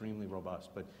extremely robust.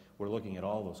 But we're looking at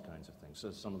all those kinds of things.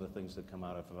 So some of the things that come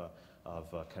out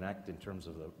of Connect in terms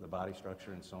of the body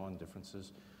structure and so on,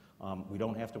 differences. We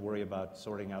don't have to worry about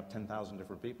sorting out 10,000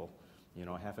 different people.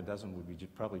 Half a dozen would be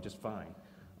probably just fine.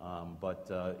 But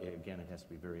again, it has to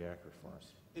be very accurate for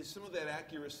us. Is some of that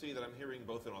accuracy that I'm hearing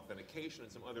both in authentication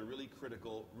and some other really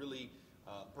critical, really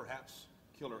perhaps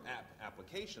killer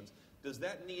applications, does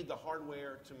that need the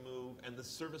hardware to move and the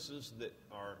services that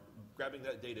are grabbing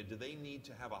that data, do they need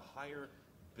to have a higher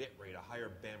bit rate, a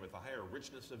higher bandwidth, a higher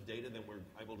richness of data than we're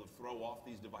able to throw off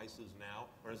these devices now?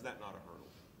 Or is that not a hurdle?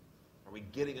 Are we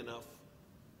getting enough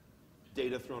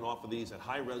data thrown off of these at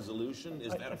high resolution?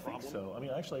 Is that a problem? I think so. I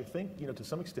mean, actually, I think, to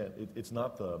some extent, it's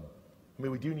not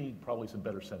we do need probably some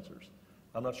better sensors.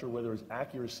 I'm not sure whether it's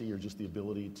accuracy or just the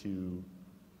ability to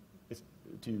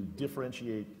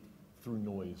differentiate through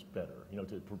noise better,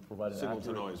 to provide an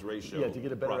signal-to-noise ratio. Yeah, to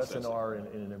get a better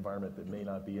SNR in an environment that may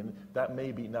not be. And that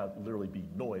may be not literally be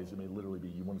noise. It may literally be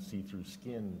you want to see through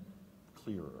skin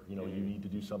clearer. You need to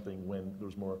do something when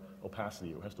there's more opacity.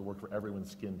 It has to work for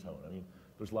everyone's skin tone. I mean,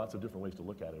 there's lots of different ways to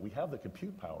look at it. We have the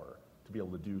compute power to be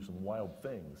able to do some wild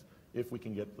things if we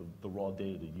can get the raw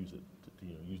data to use it, to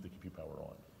use the compute power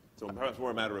on. So perhaps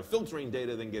more a matter of filtering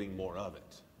data than getting more of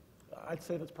it. I'd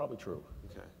say that's probably true.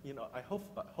 Okay.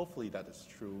 Hopefully that is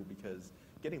true, because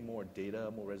getting more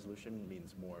data, more resolution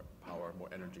means more power, more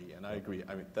energy, and I agree.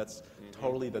 I mean, that's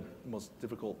totally the most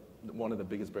difficult, one of the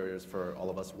biggest barriers for all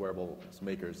of us wearables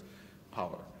makers,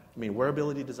 power. I mean,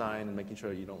 wearability design and making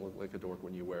sure you don't look like a dork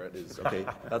when you wear it is, okay,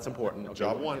 that's important. Okay,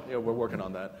 Job one. Yeah, we're working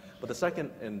on that. But the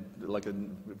second, and like a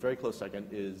very close second,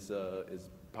 is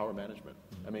power management.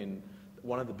 I mean,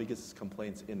 one of the biggest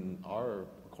complaints in our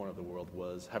corner of the world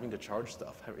was having to charge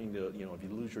stuff, having to, you know, if you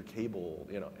lose your cable,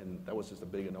 you know, and that was just a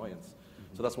big annoyance.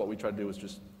 So that's what we try to do, is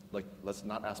just like, let's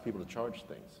not ask people to charge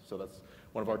things. So that's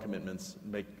one of our commitments: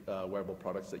 make wearable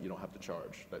products that you don't have to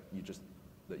charge, that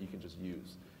you can just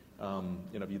use.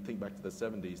 You know, if you think back to the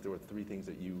 70s, there were 3 things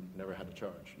that you never had to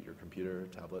charge: your computer,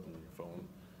 tablet, and your phone.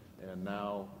 And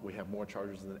now we have more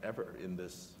chargers than ever in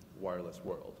this wireless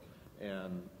world.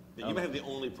 And you may have the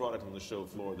only product on the show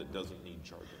floor that doesn't need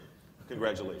charging.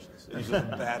 Congratulations. It's a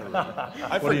battery.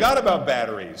 I forgot about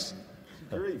batteries.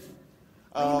 Grief.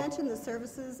 Well, you mentioned the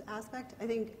services aspect. I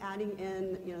think adding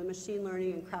in, you know, machine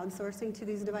learning and crowdsourcing to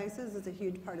these devices is a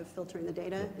huge part of filtering the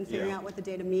data and figuring out what the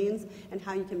data means and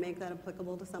how you can make that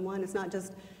applicable to someone. It's not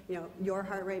just, you know, your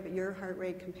heart rate, but your heart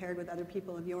rate compared with other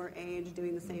people of your age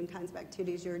doing the same kinds of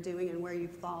activities you're doing and where you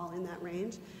fall in that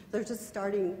range. They're just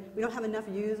starting. We don't have enough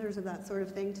users of that sort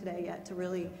of thing today yet to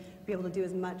really be able to do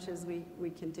as much as we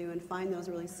can do and find those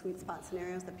really sweet spot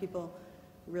scenarios that people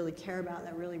really care about,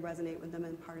 that really resonate with them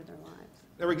and part of their lives.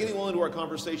 Now we're getting well into our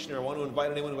conversation here. I want to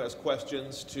invite anyone who has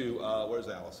questions to, where's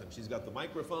Allison? She's got the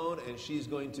microphone, and she's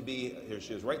going to be, here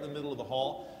she is, right in the middle of the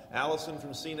hall. Allison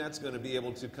from CNET's going to be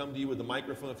able to come to you with the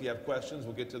microphone if you have questions.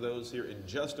 We'll get to those here in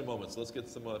just a moment. So let's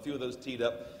get a few of those teed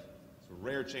up. It's a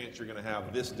rare chance you're going to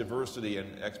have this diversity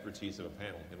and expertise of a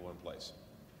panel in one place.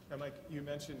 Now, Mike, you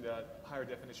mentioned higher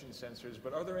definition sensors,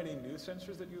 but are there any new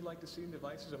sensors that you'd like to see in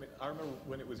devices? I mean, I remember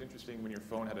when it was interesting when your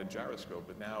phone had a gyroscope,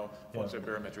 but now phones have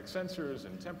barometric sensors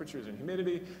and temperatures and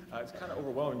humidity. It's kind of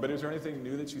overwhelming, but is there anything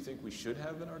new that you think we should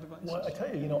have in our devices? Well, I tell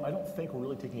you, you know, I don't think we're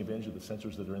really taking advantage of the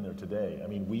sensors that are in there today. I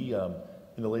mean, we,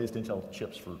 in the latest Intel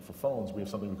chips for phones, we have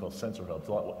something we call sensor hubs.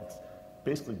 It's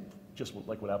basically just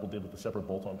like what Apple did with the separate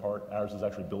bolt-on part. Ours is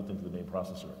actually built into the main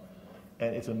processor.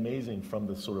 And it's amazing, from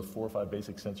the sort of 4 or 5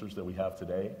 basic sensors that we have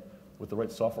today, with the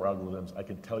right software algorithms, I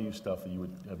can tell you stuff that you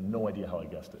would have no idea how I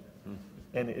guessed it.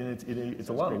 And it's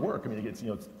a lot of work. I mean, it's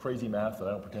crazy math that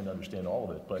I don't pretend to understand all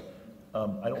of it, but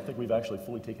I don't think we've actually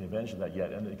fully taken advantage of that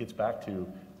yet. And it gets back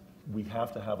to, we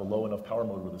have to have a low enough power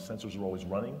mode where the sensors are always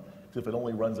running, because if it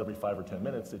only runs every 5 or 10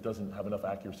 minutes, it doesn't have enough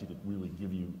accuracy to really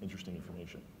give you interesting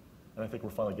information. And I think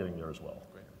we're finally getting there as well.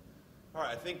 Great. All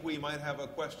right, I think we might have a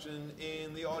question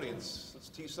in the audience. Let's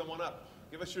tee someone up.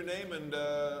 Give us your name and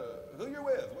who you're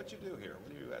with, what you do here.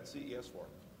 What are you at CES for?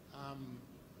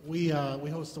 We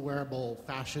host a wearable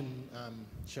fashion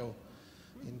show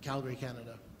in Calgary,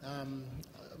 Canada.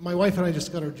 My wife and I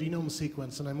just got our genome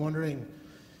sequenced, and I'm wondering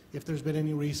if there's been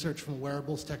any research from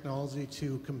wearables technology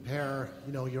to compare,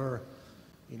 your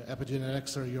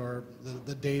epigenetics or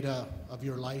the data of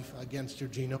your life against your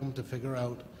genome to figure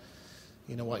out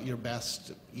what your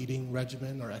best eating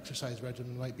regimen or exercise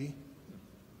regimen might be.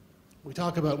 When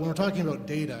we're talking about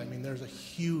data, I mean, there's a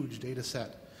huge data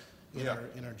set in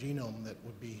our genome that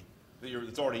would be...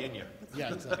 It's already in you.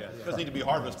 Yeah, exactly. It doesn't need to be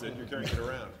harvested. You're carrying it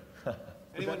around.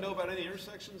 Anyone know about any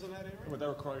intersections in that area? Would that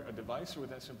require a device, or would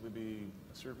that simply be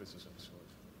a service of some sort?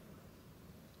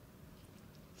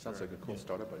 Sounds like a cool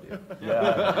startup idea.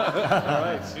 All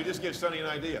right. You just give Sonny an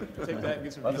idea. Take that and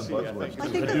get some That's VC, a buzzword. I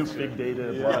think. Hadoop, big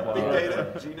data, blah, blah, Big blah.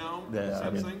 data, genome,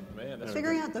 sensing.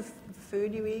 Figuring out the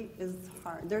food you eat is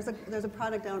hard. There's a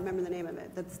product, I don't remember the name of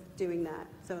it, that's doing that.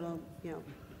 So it'll,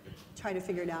 try to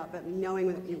figure it out, but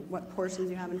knowing what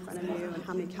portions you have in front of you and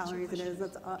how many calories it is,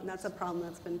 that's a problem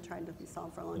that's been tried to be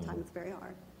solved for a long time. It's very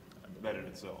hard. That in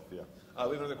itself, yeah.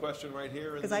 We have another question right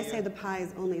here. Because I say the pie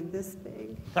is only this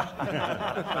big.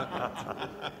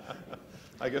 I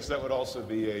guess that would also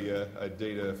be a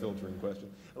data filtering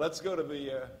question. Let's go to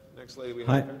the next lady we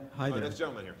have here. Hi there. Next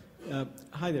gentleman here.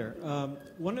 Hi there.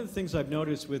 One of the things I've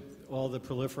noticed with all the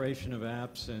proliferation of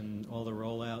apps and all the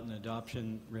rollout and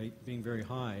adoption rate being very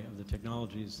high of the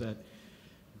technology is that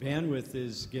bandwidth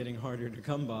is getting harder to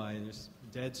come by. There's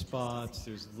dead spots.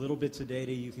 There's little bits of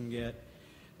data you can get.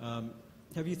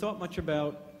 Have you thought much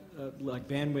about like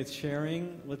bandwidth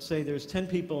sharing? Let's say there's 10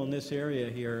 people in this area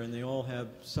here and they all have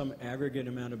some aggregate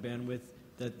amount of bandwidth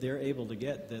that they're able to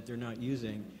get that they're not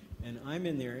using, and I'm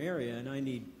in their area and I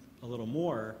need a little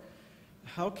more.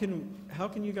 How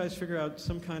can you guys figure out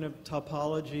some kind of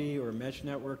topology or mesh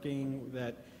networking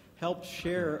that helps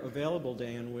share available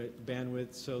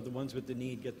bandwidth so the ones with the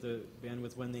need get the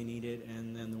bandwidth when they need it,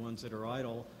 and then the ones that are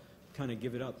idle kind of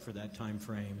give it up for that time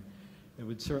frame? It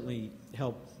would certainly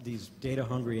help these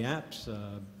data-hungry apps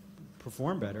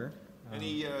perform better.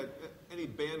 Any any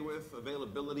bandwidth,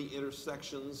 availability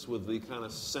intersections with the kind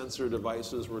of sensor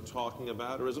devices we're talking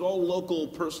about, or is it all local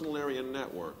personal area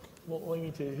network? Well, I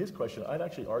mean, to his question, I'd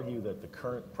actually argue that the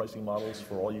current pricing models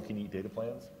for all-you-can-eat data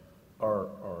plans are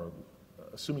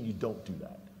assuming you don't do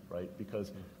that, right?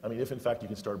 Because, I mean, if in fact you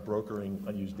can start brokering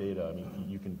unused data, I mean,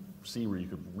 you can see where you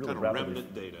could really kind of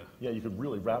remnant data. Yeah, you could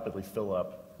really rapidly fill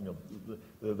up. You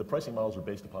know, the pricing models are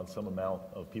based upon some amount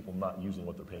of people not using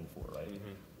what they're paying for,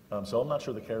 right? So I'm not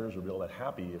sure the carriers would be all that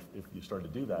happy if you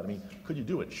started to do that. I mean, could you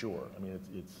do it? Sure. I mean,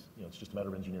 it's just a matter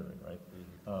of engineering,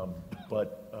 right?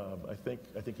 But I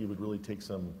think you would really take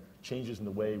some changes in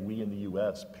the way we in the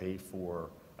U.S. pay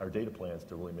for our data plans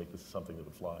to really make this something that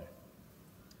would fly.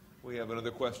 We have another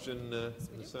question in the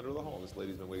center of the hall. This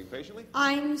lady's been waiting patiently.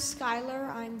 I'm Skylar.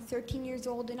 I'm 13 years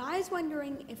old, and I was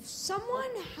wondering if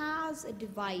someone has a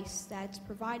device that's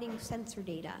providing sensor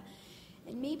data,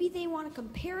 and maybe they want to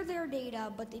compare their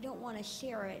data, but they don't want to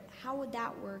share it. How would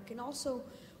that work? And also,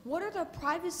 what are the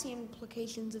privacy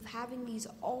implications of having these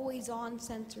always-on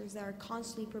sensors that are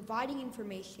constantly providing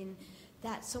information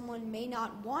that someone may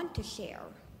not want to share?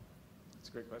 That's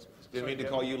a great question. Didn't mean to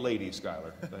call you lady,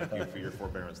 Skylar. Thank you for your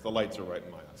forbearance. The lights are right in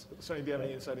my eyes. Sonny, do you have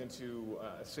any insight into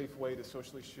a safe way to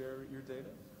socially share your data?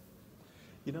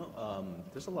 You know,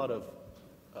 there's a lot of,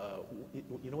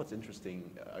 you know what's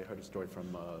interesting? I heard a story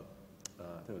from,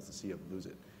 I think it was the CEO of Lose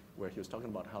It, where he was talking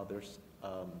about how there's,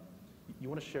 you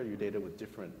want to share your data with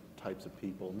different types of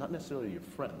people, not necessarily your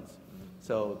friends.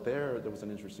 So there was an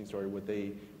interesting story where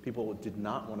people did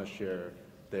not want to share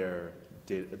their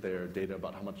data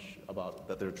about how much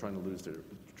that they're trying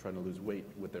to lose weight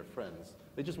with their friends.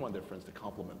 They just wanted their friends to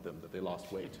compliment them that they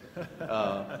lost weight,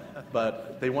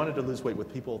 but they wanted to lose weight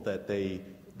with people that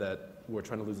were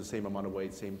trying to lose the same amount of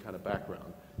weight, same kind of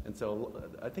background. And so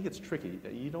I think it's tricky.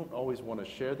 You don't always want to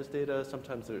share this data.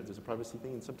 Sometimes there's a privacy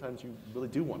thing, and sometimes you really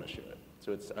do want to share it.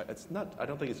 So it's not. I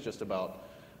don't think it's just about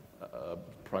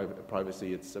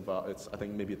privacy. I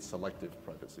think maybe it's selective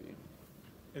privacy.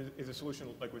 Is a solution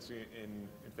like we see in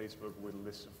Facebook with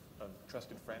lists of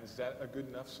trusted friends, is that a good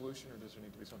enough solution, or does there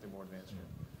need to be something more advanced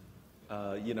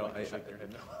here? You know, shake their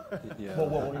head no. Yeah.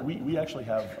 Well, we actually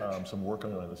have some work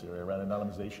going on in this area around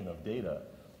anonymization of data,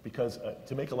 because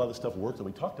to make a lot of the stuff work that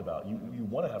we talked about, you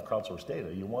want to have crowdsourced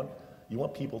data. You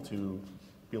want people to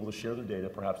be able to share their data.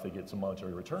 Perhaps they get some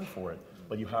monetary return for it,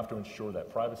 but you have to ensure that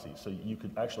privacy. So you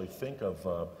could actually think of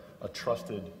a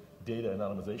trusted data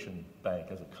anonymization bank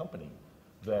as a company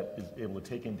that is able to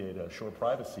take in data, assure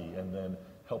privacy, and then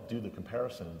help do the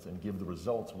comparisons and give the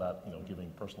results without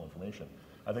giving personal information.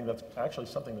 I think that's actually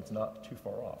something that's not too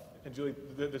far off. And Julie,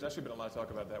 there's actually been a lot of talk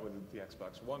about that with the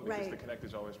Xbox One, because Right. the Kinect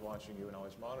is always watching you and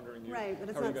always monitoring you. Right, but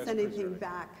it's How are you not guys sending anything preserving?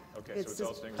 back. Okay, It's so it's all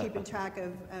just staying keeping track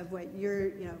of what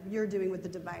you're doing with the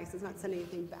device. It's not sending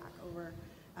anything back over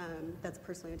that's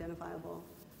personally identifiable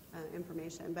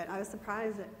information. But I was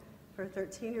surprised that for a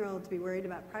 13-year-old to be worried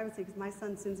about privacy, because my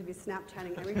son seems to be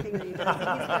Snapchatting everything that he does.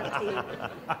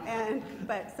 He's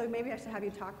 13. So maybe I should have you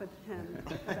talk with him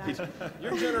about it.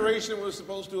 Your generation was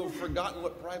supposed to have forgotten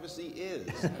what privacy is.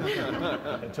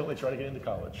 Until they try to get into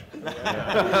college.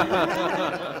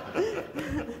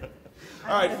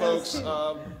 All right, folks.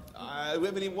 We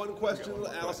have any one question?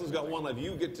 Allison's got one left.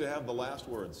 You get to have the last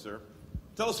word, sir.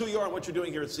 Tell us who you are and what you're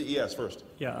doing here at CES first.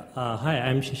 Yeah, hi,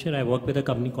 I'm Shishir. I work with a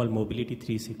company called Mobility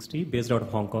 360 based out of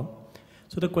Hong Kong.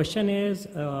 So the question is,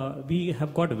 we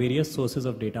have got various sources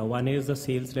of data. One is the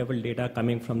sales level data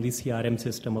coming from the CRM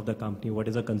system of the company, what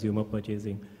is a consumer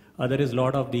purchasing. Other is a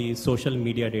lot of the social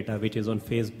media data, which is on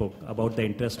Facebook, about the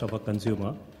interest of a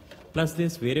consumer. Plus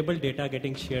this variable data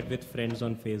getting shared with friends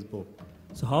on Facebook.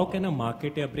 So how can a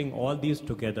marketer bring all these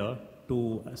together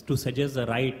to suggest the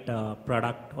right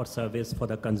product or service for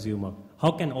the consumer?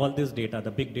 How can all this data,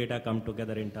 the big data, come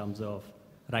together in terms of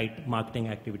right marketing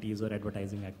activities or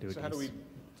advertising activities? So how do we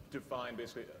define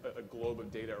basically a globe of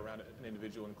data around an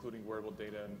individual, including wearable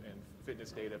data and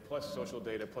fitness data, plus social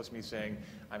data, plus me saying,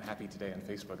 I'm happy today on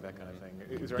Facebook, that kind of thing?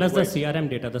 Is there Plus the any way? CRM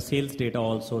data, the sales data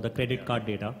also, the credit card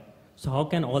data. So how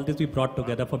can all this be brought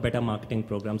together for better marketing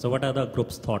programs? So what are the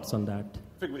group's thoughts on that?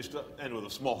 I figure we should end with a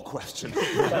small question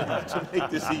to make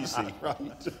this easy, right?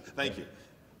 Thank you.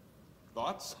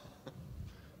 Thoughts?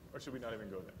 Or should we not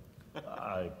even go there?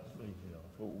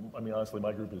 I mean, honestly,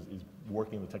 my group is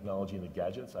working the technology and the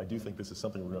gadgets. I do think this is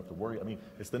something we're going to have to worry. I mean,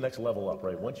 it's the next level up,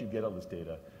 right? Once you get all this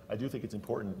data, I do think it's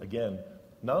important. Again,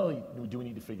 not only do we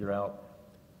need to figure out,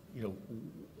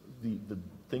 the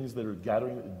things that are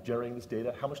generating this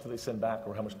data, how much do they send back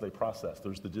or how much do they process?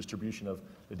 There's the distribution of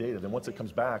the data. Then once it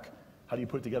comes back, how do you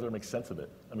put it together and make sense of it?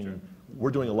 I mean,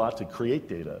 we're doing a lot to create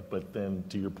data, but then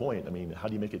to your point, I mean, how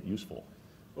do you make it useful?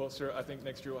 Well, sir, I think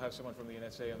next year we'll have someone from the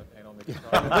NSA on the panel making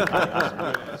some good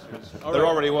answers. There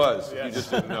already was. Yes. You just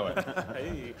didn't know it.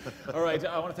 Hey. All right.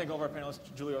 I want to thank all of our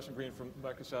panelists: Julie Austin-Green from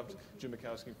Microsoft, Jim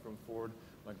Mikowski from Ford,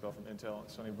 Mike Bell from Intel, and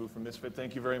Sonny Boo from Misfit.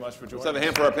 Thank you very much for joining us. Let's have a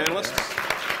hand for our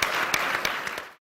panelists.